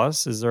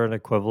 is there an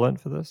equivalent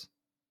for this?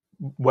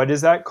 What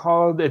is that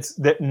called? It's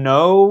that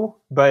no,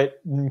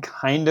 but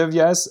kind of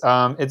yes.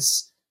 I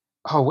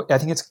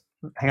think it's,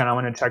 hang on, I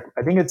want to check.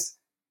 I think it's,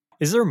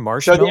 is there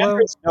Marshmallow? So the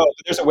answer is no,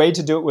 but there's a way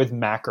to do it with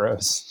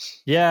macros.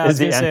 Yeah, I was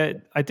gonna say,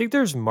 I think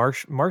there's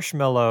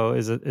Marshmallow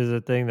is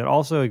a thing that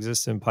also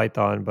exists in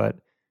Python, but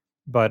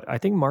I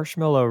think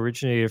Marshmallow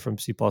originated from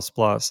C++,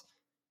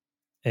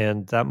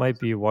 and that might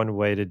be one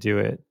way to do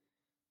it.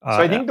 So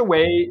I think the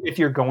way, if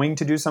you're going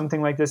to do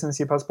something like this in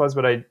C++,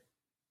 what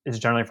is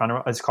generally found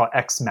about, it's called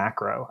X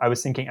macro. I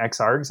was thinking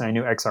Xargs, and I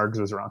knew Xargs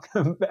was wrong.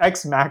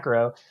 X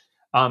macro,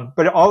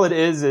 but all it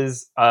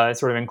is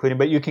sort of including.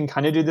 But you can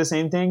kind of do the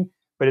same thing,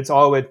 but it's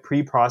all with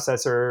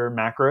preprocessor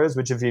macros,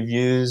 which if you've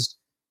used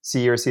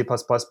C or C++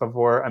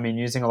 before, I mean,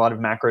 using a lot of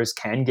macros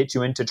can get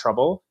you into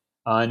trouble,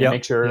 and it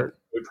makes your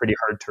code pretty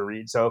hard to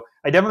read. So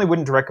I definitely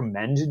wouldn't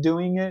recommend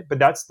doing it, but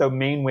that's the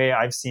main way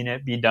I've seen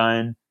it be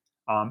done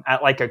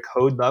at like a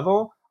code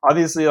level.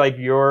 Obviously, like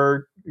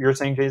you're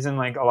saying, Jason,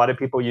 like a lot of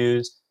people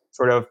use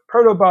sort of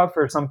protobuf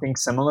or something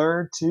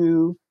similar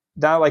to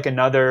that, like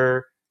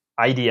another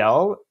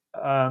IDL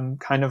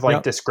kind of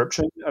like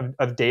description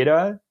of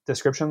data,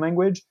 description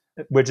language,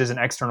 which is an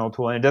external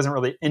tool, and it doesn't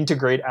really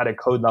integrate at a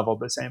code level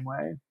the same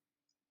way.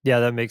 Yeah,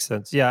 that makes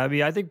sense. Yeah, I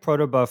mean, I think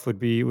protobuf would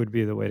be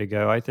the way to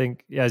go. I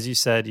think, as you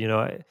said,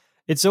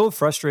 it's so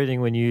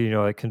frustrating when you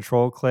like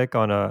control click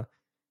on a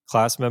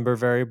class member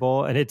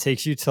variable and it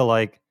takes you to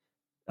like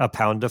a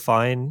pound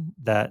define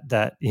that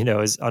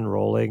is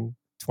unrolling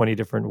 20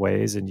 different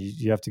ways, and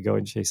you have to go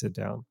and chase it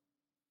down.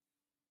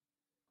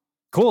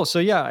 Cool. So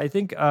yeah, I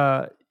think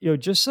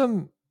just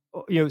some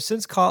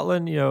since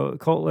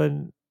Kotlin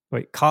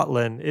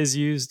is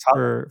used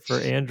for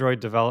Android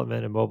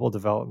development and mobile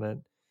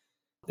development,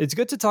 it's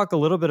good to talk a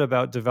little bit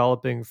about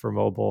developing for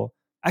mobile.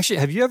 Actually,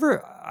 have you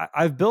ever?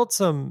 I've built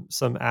some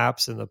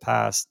apps in the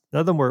past. None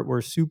of them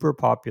were super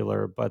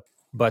popular, but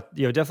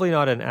definitely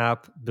not an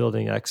app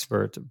building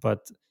expert.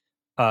 But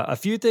a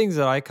few things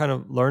that I kind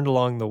of learned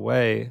along the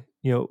way.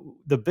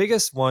 The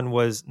biggest one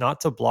was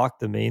not to block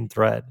the main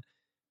thread.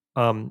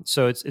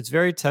 So it's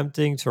very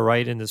tempting to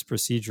write in this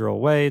procedural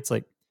way. It's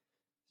like,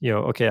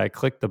 okay, I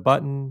click the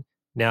button.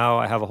 Now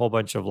I have a whole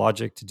bunch of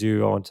logic to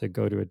do. I want to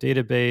go to a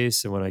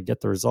database, and when I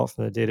get the result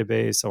from the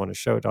database, I want to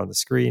show it on the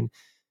screen.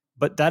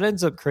 But that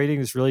ends up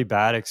creating this really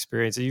bad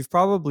experience. And you've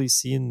probably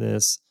seen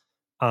this.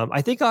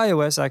 I think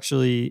iOS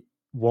actually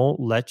won't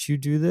let you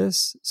do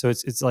this. So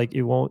it's like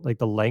it won't, like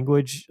the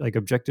language, like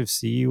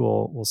Objective-C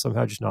will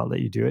somehow just not let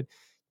you do it.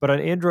 But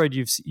on Android,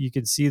 you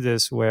can see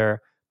this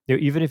where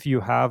even if you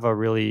have a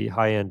really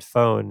high-end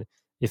phone,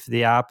 if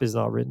the app is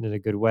not written in a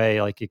good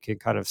way, like it can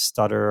kind of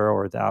stutter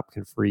or the app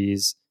can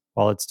freeze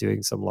while it's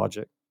doing some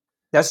logic.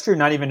 That's true,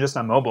 not even just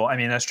on mobile. I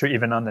mean, that's true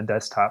even on the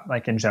desktop.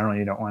 Like in general,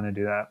 you don't want to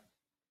do that.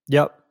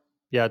 Yep.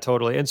 Yeah,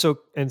 totally. And so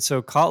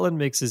Kotlin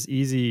makes this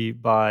easy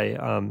by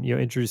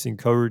introducing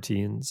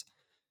coroutines.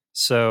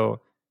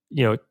 So,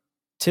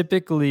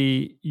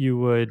 typically you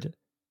would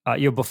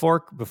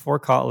before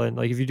Kotlin,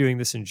 like if you're doing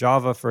this in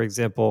Java, for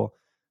example,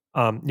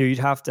 you'd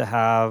have to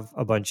have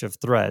a bunch of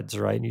threads,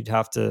 right? And you'd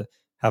have to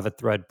have a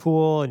thread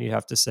pool, and you'd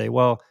have to say,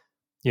 well,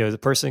 the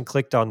person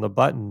clicked on the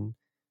button,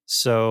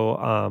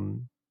 so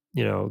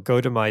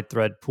go to my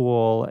thread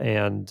pool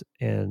and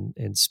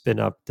spin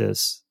up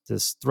this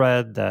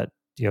thread that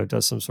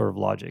does some sort of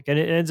logic, and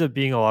it ends up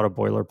being a lot of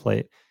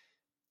boilerplate.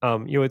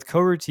 With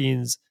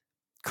coroutines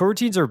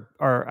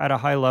are at a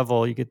high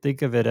level. You could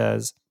think of it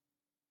as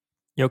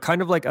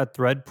kind of like a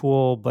thread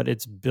pool, but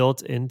it's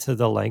built into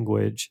the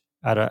language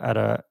at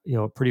a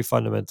pretty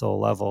fundamental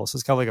level. So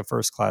it's kind of like a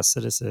first class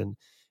citizen.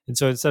 And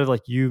so instead of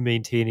like you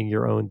maintaining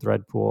your own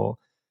thread pool,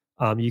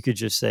 you could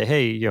just say,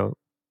 hey,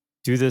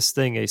 do this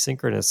thing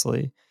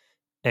asynchronously,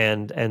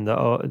 and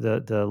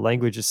the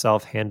language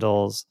itself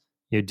handles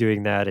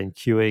doing that and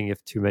queuing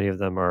if too many of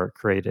them are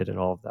created and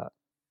all of that.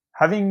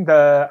 Having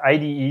the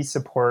IDE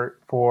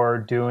support for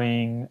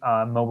doing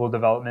mobile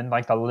development,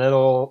 like the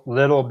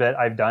little bit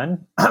I've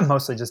done,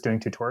 mostly just doing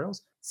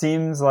tutorials,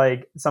 seems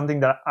like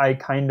something that I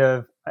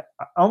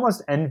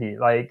almost envy.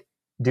 Like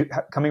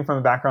coming from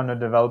a background of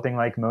developing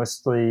like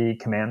mostly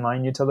command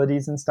line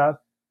utilities and stuff,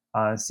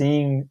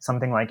 seeing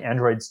something like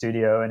Android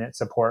Studio and its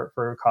support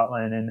for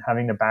Kotlin and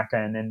having the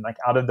backend and like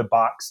out of the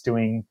box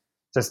doing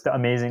just the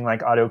amazing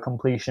like auto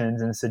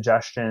completions and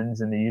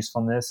suggestions and the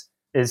usefulness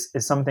is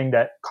something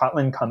that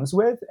Kotlin comes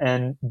with,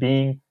 and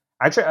being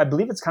actually, I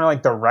believe it's kind of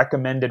like the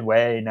recommended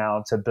way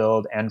now to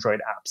build Android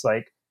apps.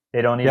 Like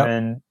they don't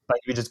even like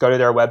you just go to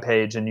their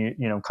webpage and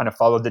you kind of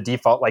follow the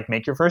default, like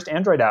make your first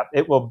Android app.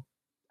 It will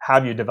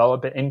have you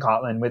develop it in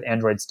Kotlin with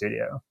Android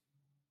Studio.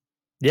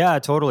 Yeah,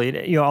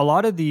 totally. A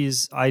lot of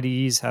these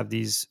IDEs have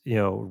these,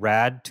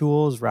 RAD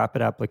tools,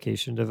 rapid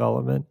application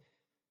development.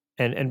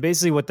 And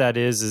basically what that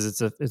is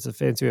it's a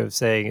fancy way of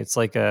saying it's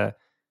like a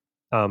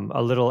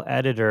little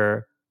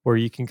editor where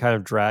you can kind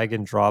of drag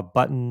and drop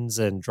buttons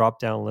and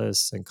drop down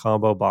lists and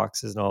combo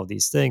boxes and all of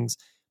these things.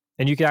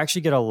 And you can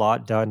actually get a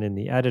lot done in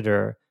the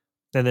editor.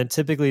 And then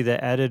typically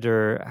the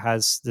editor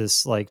has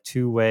this like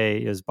two-way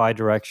is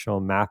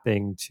bidirectional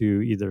mapping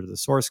to either the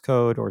source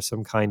code or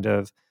some kind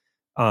of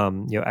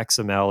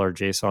XML or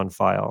JSON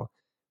file.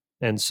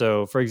 And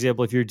so, for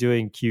example, if you're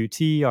doing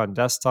Qt on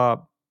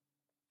desktop,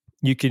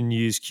 you can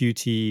use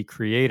Qt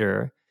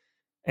Creator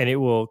and it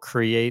will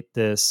create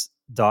this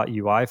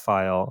 .ui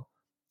file,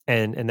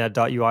 and that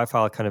 .ui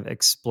file kind of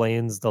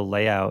explains the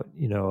layout,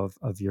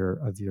 of your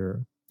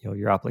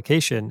your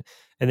application,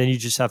 and then you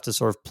just have to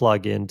sort of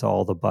plug into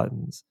all the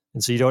buttons,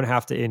 and so you don't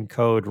have to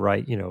encode,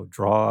 right?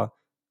 Draw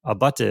a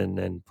button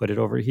and put it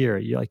over here.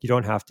 You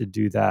don't have to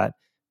do that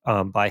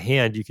by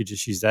hand. You could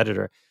just use the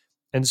editor,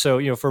 and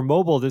so for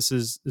mobile, this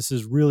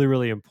is really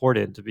really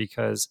important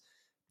because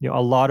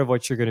a lot of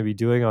what you're going to be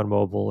doing on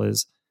mobile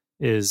is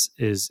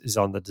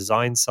on the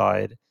design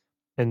side.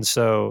 And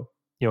so,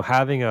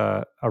 having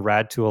a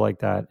rad tool like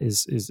that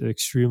is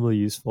extremely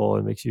useful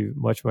and makes you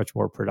much, much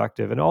more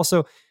productive. And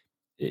also,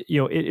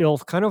 it'll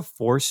kind of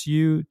force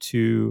you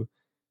to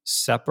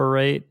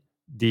separate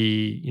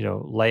the,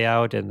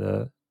 layout and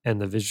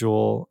the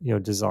visual,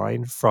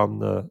 design from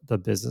the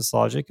business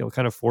logic. It'll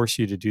kind of force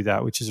you to do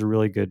that, which is a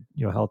really good,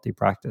 healthy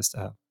practice to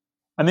have.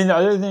 I mean, the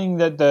other thing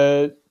that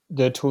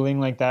the tooling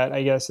like that,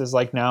 I guess, is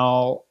like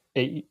now,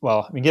 I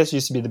guess it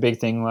used to be the big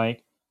thing.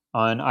 Like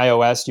on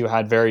iOS, you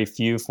had very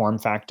few form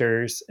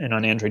factors, and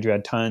on Android, you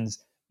had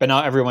tons. But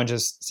now everyone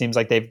just seems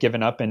like they've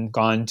given up and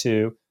gone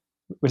to,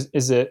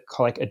 is it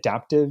called like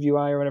adaptive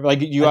UI or whatever?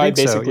 Like UI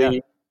basically, so, yeah.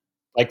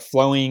 like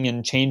flowing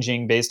and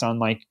changing based on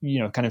like,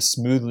 kind of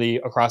smoothly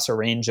across a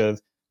range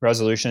of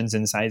resolutions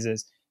and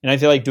sizes. And I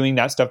feel like doing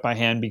that stuff by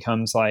hand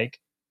becomes like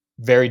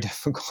very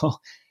difficult.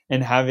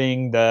 And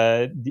having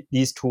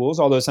these tools,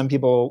 although some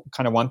people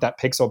kind of want that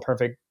pixel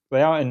perfect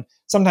layout, and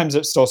sometimes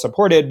it's still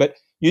supported, but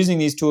using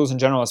these tools in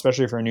general,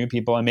 especially for new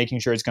people, and making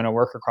sure it's going to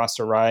work across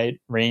a wide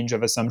range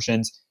of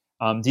assumptions,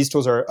 these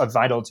tools are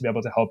vital to be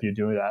able to help you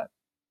do that.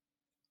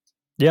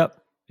 Yep.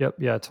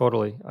 Yeah,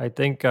 totally. I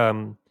think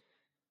some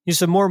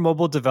more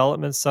mobile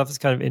development stuff is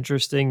kind of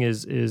interesting.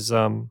 Is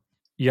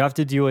you have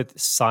to deal with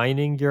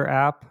signing your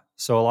app.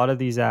 So a lot of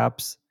these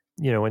apps,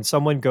 when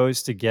someone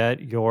goes to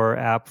get your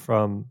app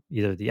from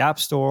either the App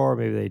Store or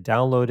maybe they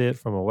download it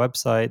from a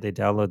website, they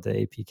download the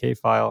APK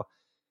file.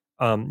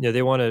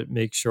 They want to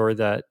make sure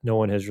that no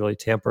one has really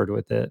tampered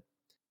with it,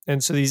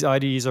 and so these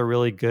IDEs are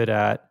really good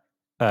at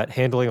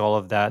handling all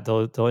of that.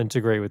 They'll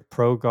integrate with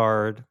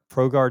ProGuard.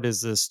 ProGuard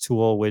is this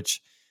tool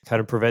which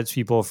kind of prevents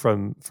people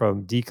from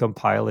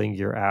decompiling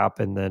your app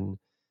and then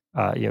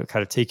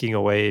kind of taking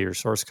away your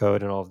source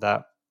code and all of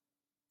that,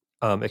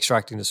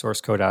 extracting the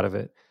source code out of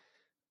it.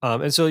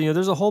 And so,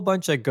 there's a whole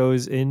bunch that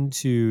goes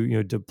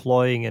into,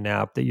 deploying an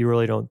app that you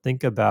really don't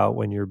think about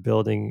when you're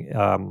building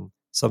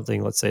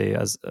something, let's say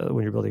as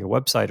when you're building a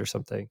website or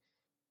something.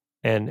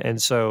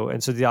 And so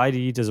the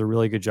IDE does a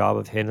really good job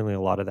of handling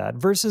a lot of that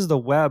versus the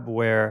web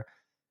where,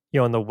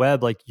 on the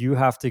web, like you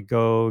have to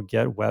go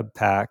get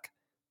Webpack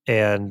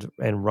and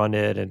run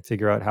it and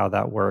figure out how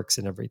that works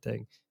and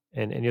everything.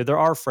 And there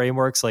are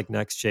frameworks like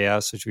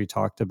Next.js, which we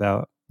talked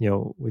about,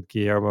 with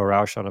Guillermo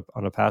Rauch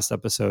on a past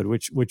episode,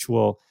 which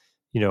will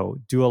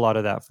do a lot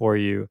of that for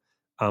you.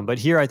 But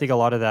here, I think a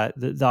lot of that,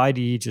 the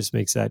IDE just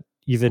makes that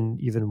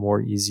even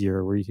more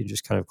easier, where you can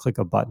just kind of click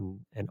a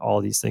button and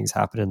all these things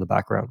happen in the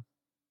background.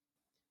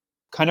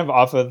 Kind of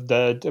off of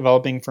the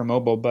developing for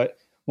mobile, but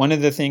one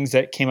of the things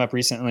that came up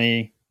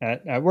recently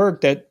at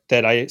work that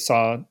I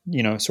saw,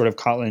 sort of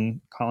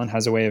Kotlin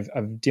has a way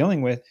of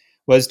dealing with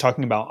was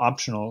talking about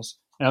optionals.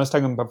 And I was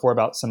talking before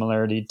about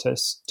similarity to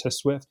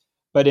Swift.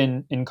 But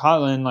in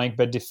Kotlin, like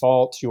by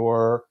default,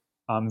 your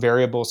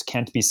variables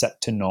can't be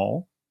set to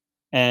null.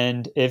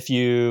 And if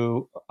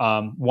you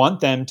want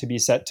them to be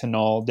set to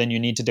null, then you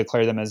need to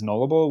declare them as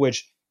nullable,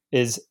 which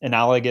is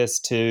analogous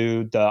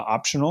to the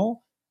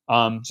optional.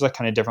 It's like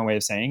kind of different way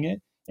of saying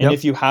it. And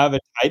if you have a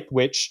type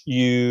which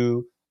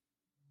you're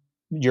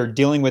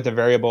dealing with a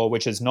variable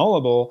which is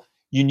nullable,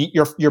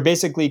 you're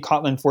basically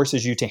Kotlin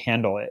forces you to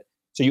handle it.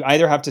 So you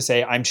either have to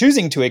say, I'm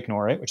choosing to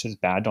ignore it, which is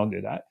bad, don't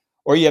do that.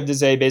 Or you have to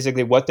say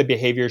basically what the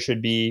behavior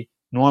should be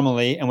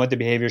normally and what the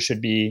behavior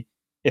should be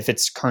if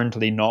it's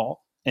currently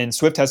null. And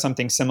Swift has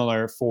something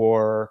similar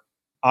for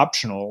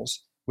optionals,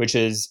 which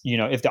is,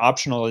 if the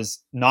optional is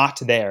not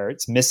there,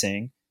 it's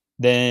missing,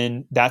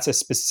 then that's a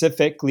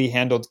specifically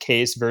handled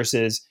case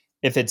versus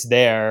if it's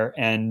there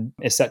and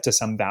is set to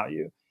some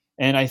value.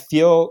 And I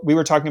feel we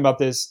were talking about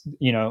this,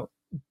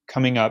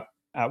 coming up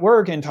at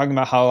work and talking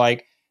about how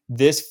like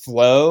this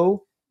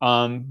flow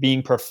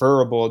being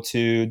preferable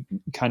to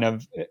kind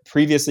of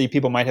previously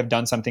people might have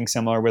done something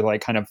similar with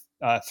like kind of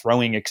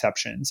throwing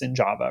exceptions in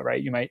Java,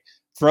 right? You might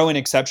throw an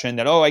exception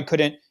that,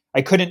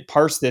 I couldn't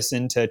parse this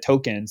into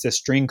tokens. This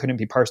string couldn't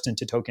be parsed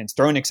into tokens.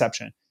 Throw an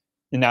exception.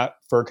 And that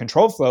for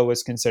control flow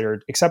was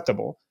considered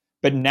acceptable.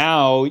 But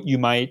now you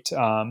might,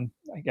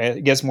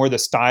 I guess more the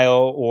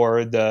style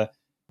or the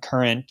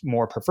current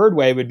more preferred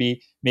way would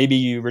be maybe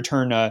you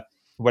return a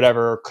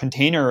whatever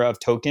container of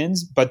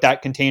tokens, but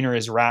that container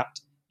is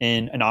wrapped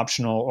in an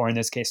optional, or in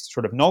this case,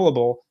 sort of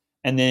nullable.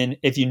 And then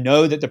if you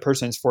know that the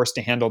person is forced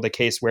to handle the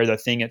case where the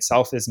thing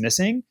itself is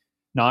missing,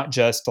 not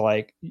just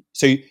like,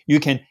 so you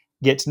can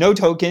get no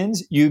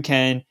tokens, you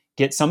can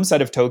get some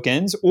set of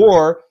tokens,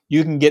 or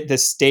you can get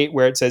this state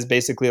where it says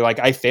basically like,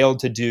 I failed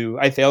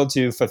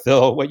to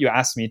fulfill what you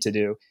asked me to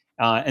do.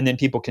 And then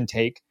people can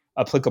take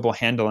applicable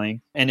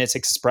handling and it's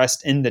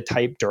expressed in the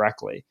type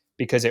directly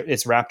because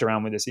it's wrapped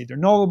around with this either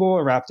nullable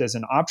or wrapped as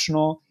an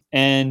optional.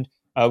 And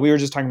we were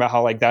just talking about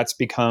how like that's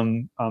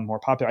become more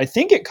popular. I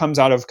think it comes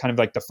out of kind of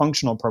like the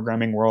functional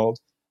programming world.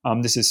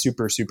 This is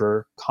super,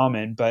 super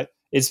common, but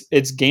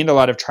it's gained a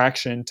lot of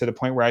traction to the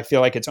point where I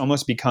feel like it's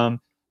almost become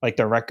like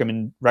the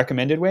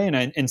recommended way.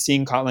 And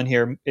seeing Kotlin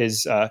here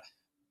is, I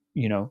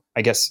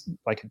guess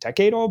like a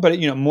decade old, but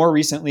more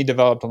recently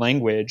developed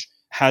language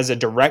has a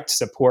direct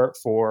support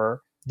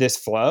for this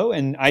flow.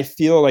 And I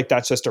feel like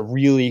that's just a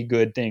really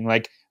good thing.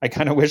 Like I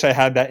kind of wish I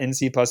had that in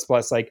C++,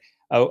 like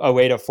a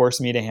way to force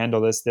me to handle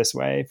this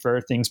way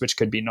for things which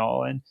could be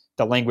null. And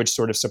the language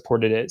sort of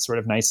supported it sort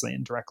of nicely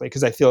and directly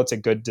because I feel it's a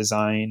good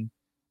design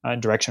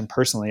direction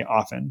personally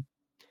often.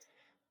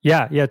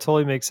 Yeah,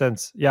 totally makes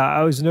sense. Yeah,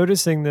 I was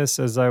noticing this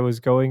as I was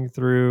going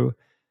through,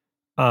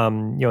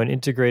 and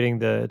integrating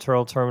the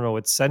Tural terminal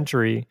with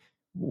Sentry.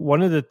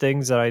 One of the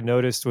things that I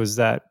noticed was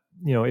that,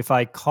 if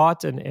I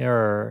caught an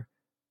error,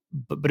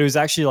 but it was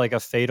actually like a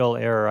fatal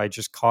error, I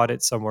just caught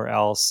it somewhere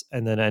else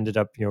and then ended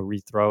up,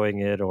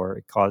 rethrowing it, or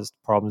it caused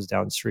problems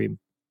downstream.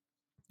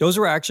 Those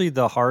were actually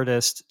the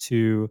hardest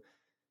to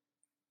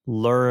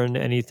learn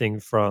anything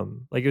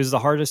from. Like it was the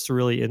hardest to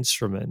really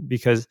instrument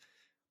because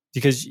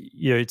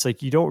it's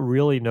like you don't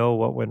really know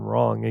what went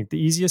wrong. Like the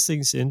easiest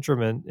things to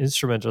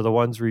instrument are the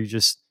ones where you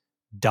just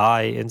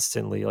die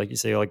instantly. Like you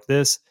say, like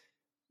this,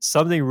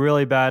 something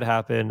really bad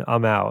happened,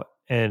 I'm out,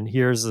 and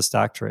here's the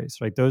stack trace.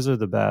 Like those are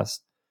the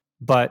best.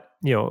 But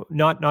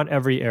not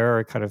every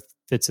error kind of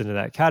fits into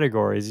that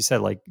category. As you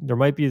said, like there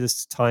might be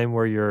this time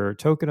where you're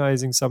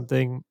tokenizing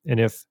something, and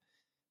if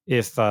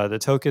the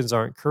tokens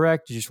aren't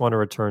correct, you just want to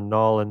return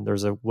null, and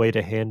there's a way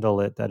to handle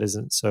it that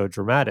isn't so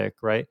dramatic,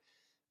 right?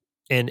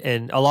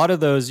 And a lot of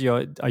those,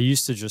 I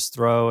used to just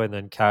throw and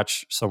then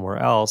catch somewhere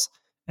else,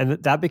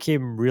 and that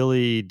became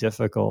really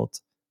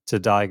difficult to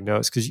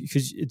diagnose because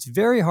it's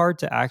very hard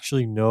to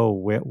actually know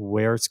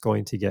where it's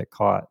going to get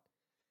caught.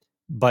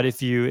 But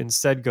if you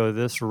instead go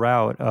this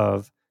route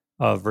of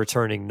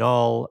returning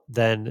null,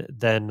 then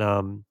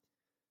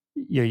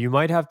you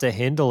might have to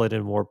handle it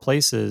in more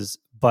places.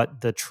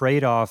 But the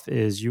trade-off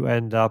is you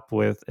end up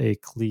with a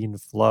clean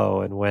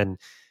flow, and when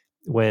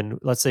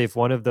let's say if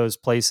one of those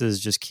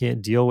places just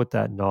can't deal with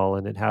that null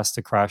and it has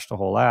to crash the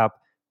whole app,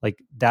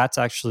 like that's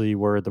actually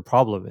where the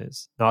problem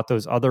is, not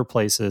those other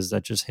places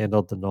that just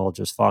handled the null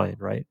just fine,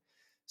 right?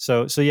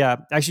 So yeah,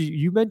 actually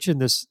you mentioned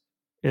this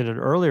in an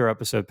earlier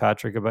episode,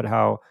 Patrick, about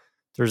how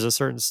there's a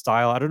certain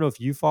style. I don't know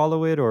if you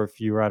follow it or if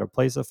you were at a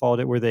place that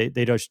followed it where they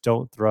just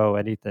don't throw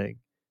anything.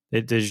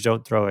 They just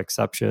don't throw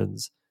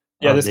exceptions.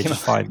 Yeah, this they came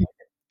just up find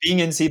being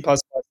in C++.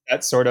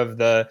 That's sort of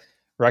the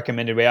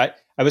recommended way.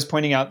 I was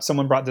pointing out,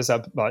 someone brought this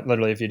up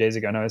literally a few days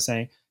ago, and I was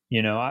saying,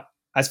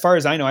 as far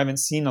as I know, I haven't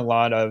seen a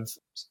lot of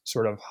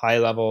sort of high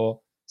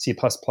level C++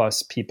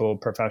 people,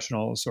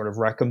 professionals sort of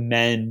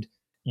recommend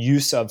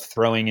use of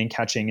throwing and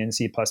catching in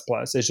C++.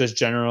 It's just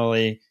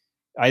generally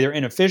either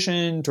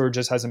inefficient or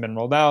just hasn't been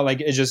rolled out.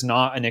 Like it's just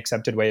not an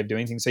accepted way of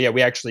doing things. So yeah,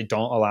 we actually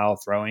don't allow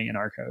throwing in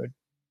our code.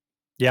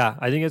 Yeah,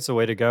 I think it's the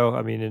way to go.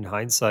 I mean, in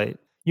hindsight,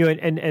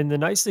 and the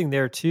nice thing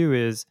there too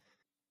is,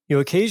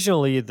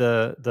 occasionally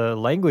the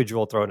language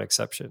will throw an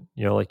exception.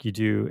 Like you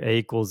do a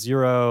equals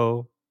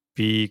 0,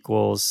 B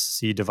equals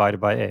C divided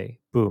by A.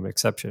 Boom,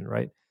 exception,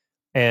 right?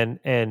 And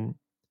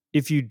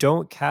if you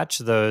don't catch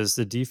those,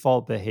 the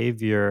default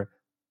behavior,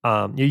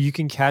 you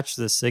can catch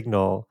the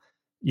signal,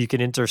 you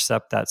can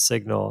intercept that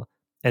signal,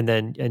 and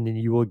then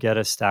you will get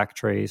a stack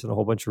trace and a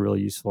whole bunch of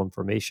really useful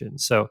information.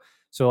 So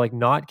like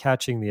not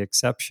catching the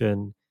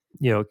exception,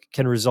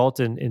 can result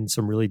in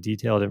some really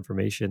detailed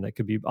information that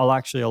could be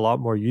actually a lot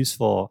more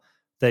useful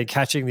than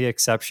catching the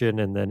exception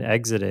and then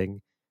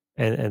exiting,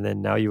 and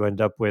then now you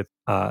end up with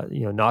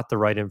not the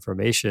right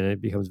information.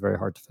 It becomes very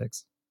hard to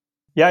fix.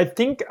 Yeah, I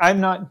think I'm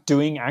not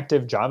doing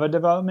active Java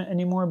development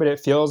anymore, but it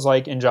feels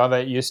like in Java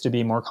it used to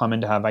be more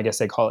common to have, I guess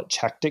they call it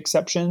checked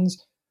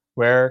exceptions,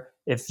 where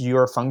if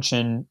your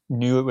function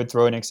knew it would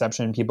throw an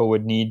exception, people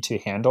would need to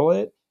handle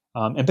it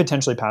and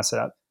potentially pass it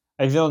up.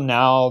 I feel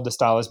now the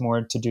style is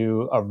more to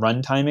do a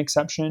runtime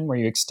exception where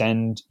you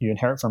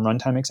inherit from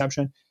runtime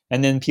exception,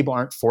 and then people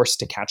aren't forced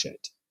to catch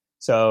it.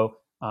 So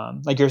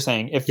like you're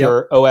saying, if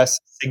your OS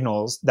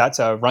signals, that's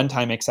a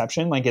runtime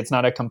exception. Like it's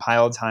not a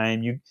compile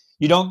time.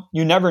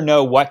 You never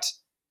know what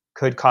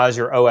could cause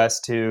your OS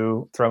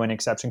to throw an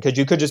exception, because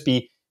you could just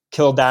be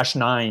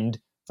kill-9'd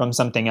from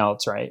something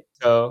else, right?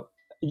 So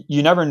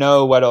you never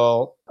know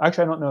what'll.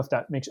 Actually, I don't know if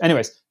that makes.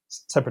 Anyways,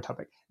 separate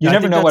topic. You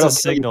never know what'll. That's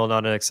a signal,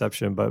 not an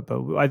exception, but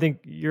I think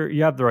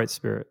you have the right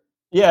spirit.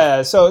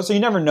 Yeah, so you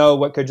never know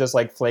what could just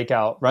like flake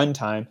out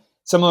runtime.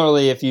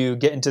 Similarly, if you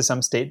get into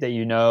some state that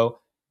you know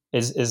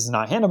is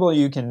not handleable,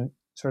 you can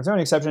sort of throw an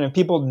exception. If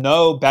people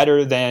know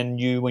better than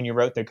you when you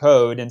wrote the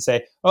code and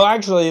say, oh,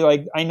 actually,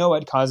 like I know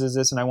what causes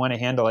this and I want to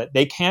handle it,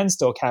 they can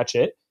still catch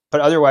it.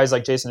 But otherwise,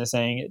 like Jason is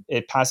saying,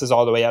 it passes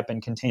all the way up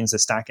and contains the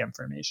stack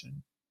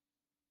information.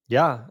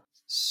 Yeah.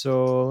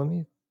 So let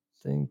me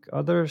think.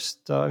 Other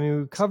stuff. I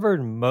mean, we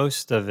covered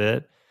most of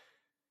it.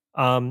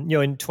 In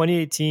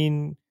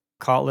 2018,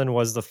 Kotlin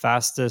was the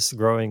fastest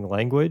growing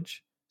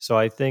language. So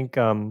I think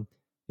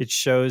it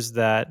shows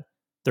that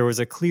there was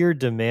a clear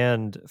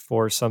demand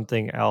for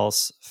something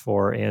else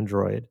for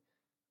Android.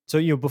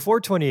 So, before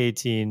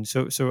 2018,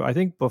 so I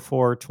think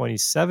before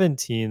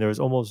 2017, there was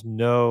almost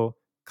no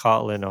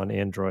Kotlin on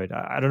Android.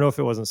 I don't know if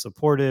it wasn't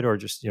supported or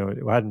just, it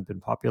hadn't been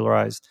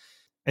popularized.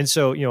 And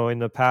so, in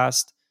the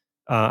past,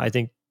 I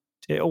think,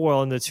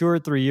 in the 2 or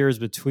 3 years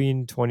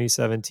between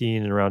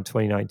 2017 and around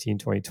 2019,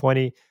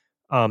 2020,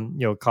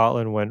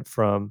 Kotlin went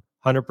from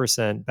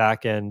 100%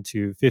 backend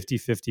to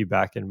 50-50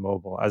 backend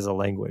mobile as a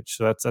language.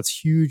 So that's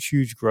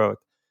huge growth.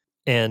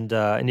 And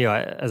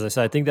as I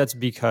said, I think that's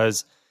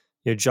because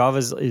Java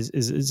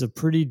is a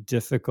pretty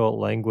difficult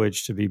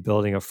language to be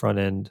building a front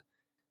end,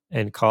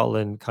 and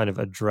Kotlin kind of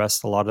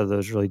addressed a lot of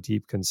those really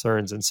deep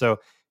concerns. And so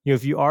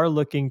if you are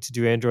looking to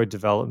do Android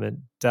development,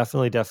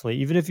 definitely,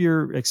 even if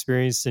you're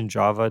experienced in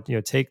Java,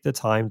 take the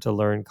time to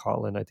learn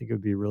Kotlin. I think it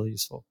would be really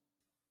useful.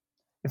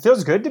 It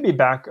feels good to be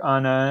back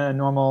on a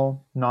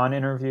normal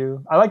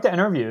non-interview. I like the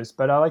interviews,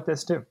 but I like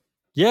this too.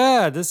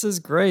 Yeah, this is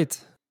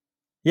great.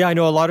 Yeah, I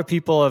know a lot of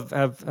people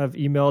have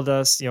emailed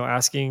us,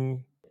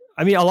 asking.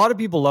 I mean, a lot of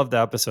people love the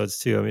episodes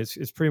too. I mean,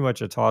 it's pretty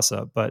much a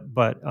toss-up. But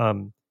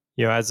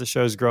as the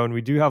show's grown,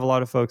 we do have a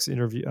lot of folks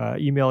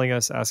emailing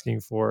us asking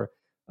for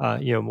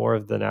more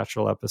of the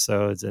natural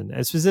episodes,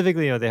 and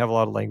specifically, they have a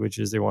lot of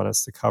languages they want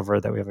us to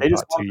cover that we haven't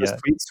got to yet.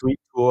 Sweet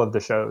tool of the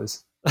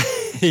shows.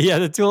 Yeah,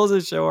 the tools of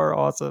the show are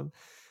awesome.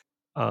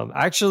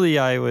 Actually,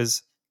 I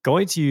was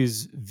going to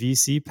use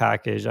VC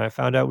Package, and I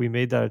found out we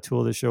made that a tool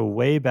of the show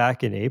way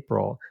back in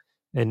April,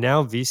 and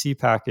now VC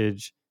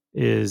Package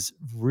is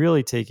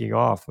really taking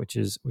off, which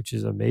is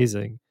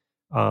amazing.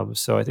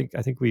 So I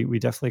think we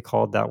definitely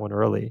called that one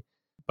early.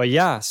 But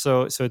yeah,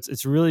 so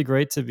it's really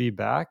great to be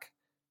back,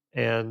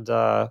 and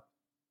we're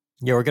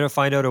going to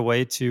find out a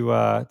way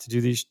to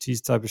do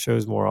these type of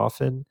shows more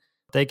often.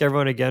 Thank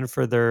everyone again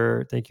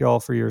thank you all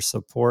for your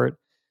support.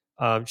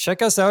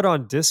 Check us out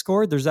on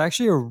Discord. There's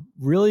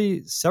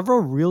actually several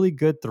really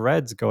good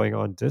threads going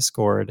on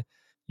Discord.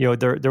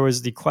 There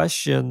was the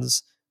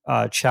questions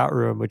chat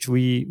room, which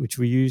we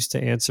used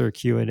to answer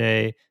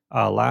Q&A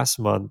last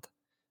month,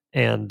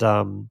 and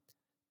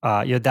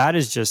that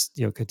is just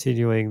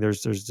continuing.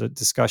 There's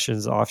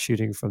discussions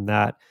offshooting from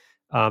that,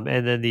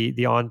 and then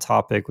the on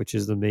topic, which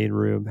is the main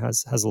room,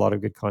 has a lot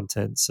of good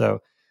content. So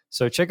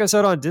check us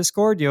out on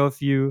Discord.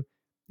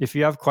 If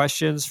you have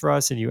questions for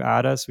us and you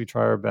add us, we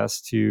try our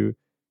best to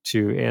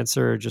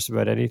answer just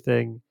about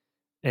anything,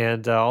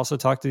 and also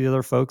talk to the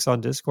other folks on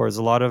Discord. There's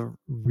a lot of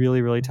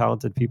really, really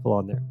talented people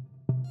on there.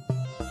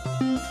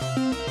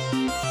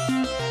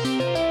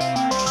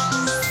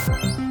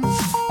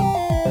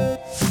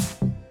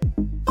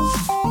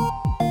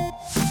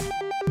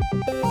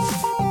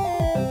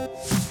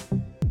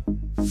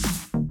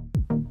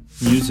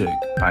 Music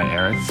by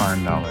Eric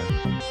Barndollar.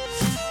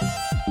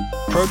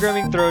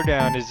 Programming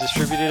Throwdown is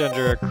distributed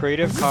under a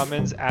Creative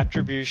Commons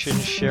Attribution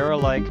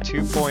Share-alike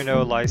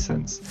 2.0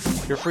 license.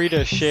 You're free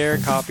to share,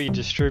 copy,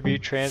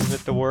 distribute, transmit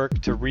the work,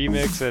 to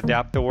remix,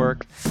 adapt the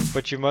work,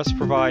 but you must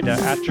provide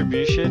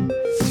attribution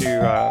to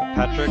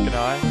Patrick and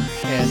I,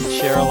 and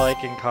share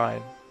alike in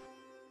kind.